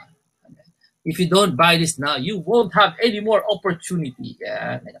now. If you don't buy this now, you won't have any more opportunity.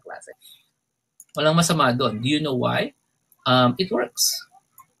 Yeah, may klase. Walang masama doon. Do you know why? It works.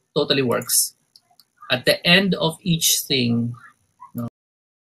 Totally works. At the end of each thing,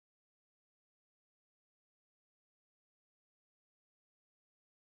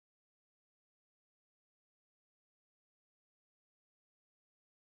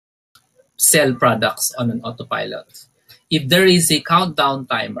 sell products on an autopilot. If there is a countdown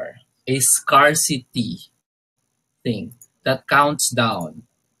timer, a scarcity thing that counts down,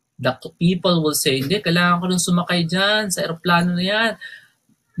 the people will say, hindi, kailangan ko nung sumakay dyan sa aeroplano na yan.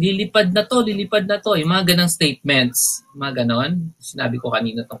 Lilipad na to, lilipad na to. Yung mga ganang statements, mga ganon. Sinabi ko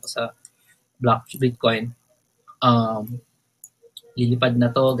kanina tungkol sa Bitcoin. Lilipad na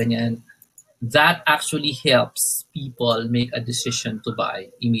to, ganyan. That actually helps people make a decision to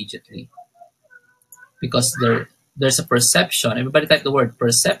buy immediately. Because there's a perception, everybody type the word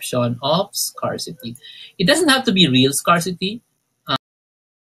perception of scarcity. It doesn't have to be real scarcity.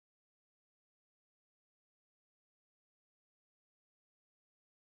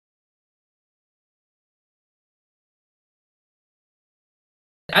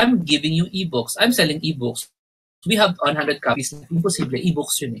 I'm giving you ebooks. I'm selling ebooks. We have 100 copies. Impossible.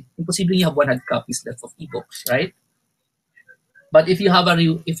 Ebooks yun eh. Impossible you have 100 copies left of ebooks, right? But if you have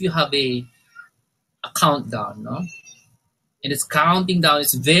a countdown, no? And it's counting down,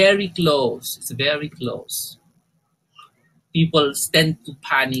 it's very close. It's very close. People tend to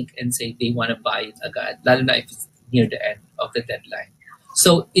panic and say they want to buy it agad, lalo na if it's near the end of the deadline.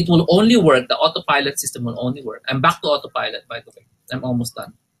 So it will only work, the autopilot system will only work. I'm back to autopilot, by the way. I'm almost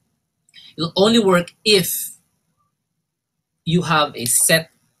done. It will only work if you have a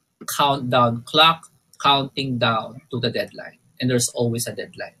set countdown clock counting down to the deadline. And there's always a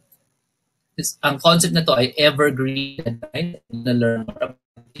deadline. Ang concept na to ay evergreen deadline. Na learn more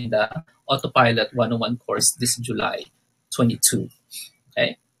in the Autopilot 101 course this July 22.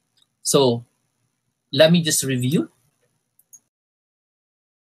 Okay? So let me just review.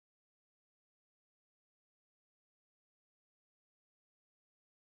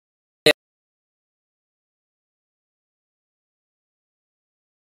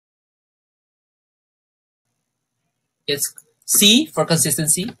 It's C for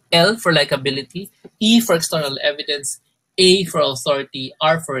consistency, L for likability, E for external evidence, A for authority,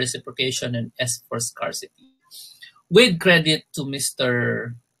 R for reciprocation, and S for scarcity. With credit to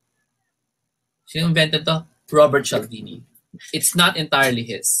Mr. Sino invented to? Robert Cialdini. It's not entirely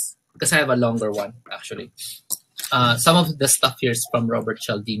his, because I have a longer one, actually. Some of the stuff here is from Robert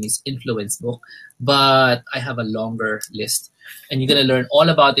Cialdini's influence book, but I have a longer list. And you're going to learn all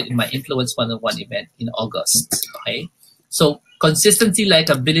about it in my Influence 101 event in August. Okay? So consistency,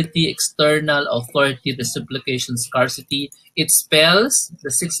 likability, external authority, reciprocation, scarcity. It spells, the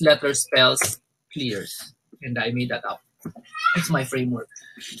 6-letter spells clears. And I made that up. It's my framework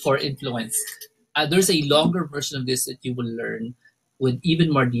for influence. There's a longer version of this that you will learn with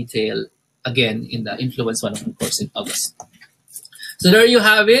even more detail, again, in the Influence 101 course in August. So there you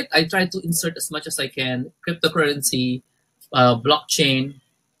have it. I try to insert as much as I can. Cryptocurrency, blockchain,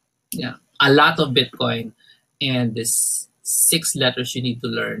 yeah, a lot of Bitcoin, and this 6 letters you need to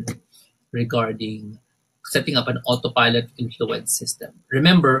learn regarding setting up an autopilot influence system.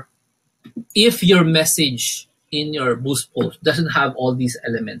 Remember, if your message in your boost post doesn't have all these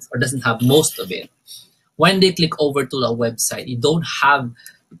elements or doesn't have most of it, when they click over to a website, you don't have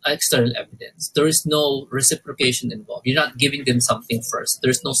external evidence. There is no reciprocation involved. You're not giving them something first.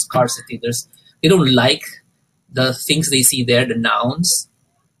 There's no scarcity. They don't like the things they see there, the nouns,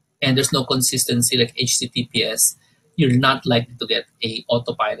 and there's no consistency like HTTPS. You're not likely to get a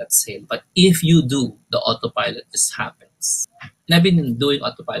autopilot sale. But if you do, the autopilot just happens. And I've been doing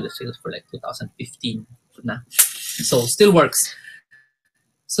autopilot sales for like 2015 na. So still works.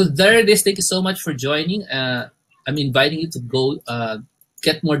 So there it is. Thank you so much for joining. I'm inviting you to go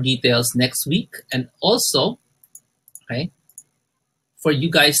get more details next week. And also, okay, for you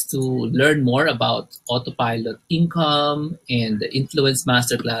guys to learn more about Autopilot Income and the Influence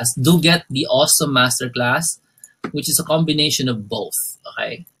Masterclass, do get the awesome Masterclass, which is a combination of both,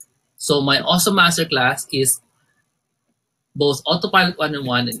 okay? So my awesome Masterclass is both Autopilot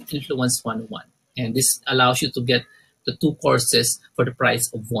 101 and Influence 101. And this allows you to get the 2 courses for the price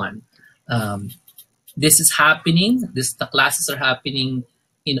of 1. This is happening, the classes are happening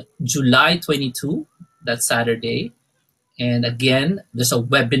in July 22, that's Saturday. And again, there's a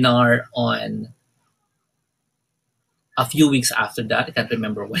webinar on a few weeks after that. I can't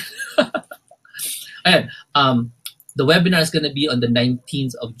remember when. And, the webinar is going to be on the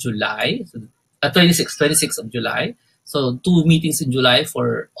 19th of July, 26th of July. So 2 meetings in July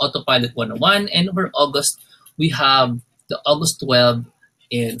for Autopilot 101. And for August, we have the August 12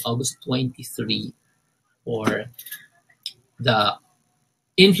 and August 23 for the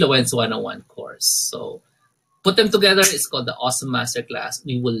Influence 101 course. So put them together. It's called the Awesome Masterclass.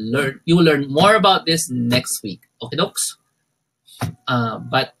 You will learn more about this next week. Okay, dokes?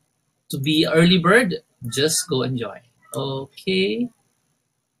 But to be early bird, just go enjoy. Okay.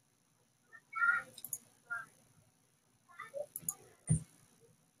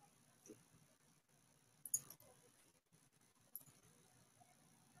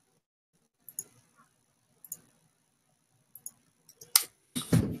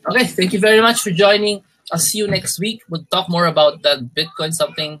 Okay, thank you very much for joining. I'll see you next week. We'll talk more about that Bitcoin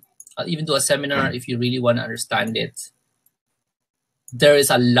something. I'll even do a seminar if you really want to understand it. There is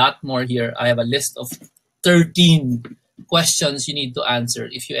a lot more here. I have a list of 13 questions you need to answer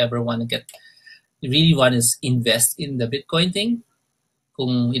if you ever want to really want to invest in the Bitcoin thing.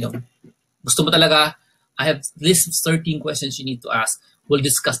 Kung, gusto mo talaga, I have a list of 13 questions you need to ask. We'll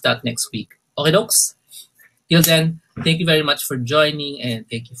discuss that next week. Okay, dokes? Till then, thank you very much for joining and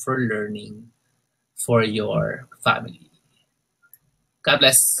thank you for learning for your family. God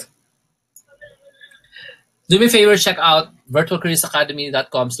bless. Do me a favor, check out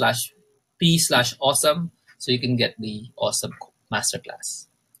virtualcareersacademy.com/p/awesome so you can get the awesome masterclass.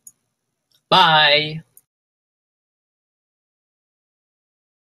 Bye.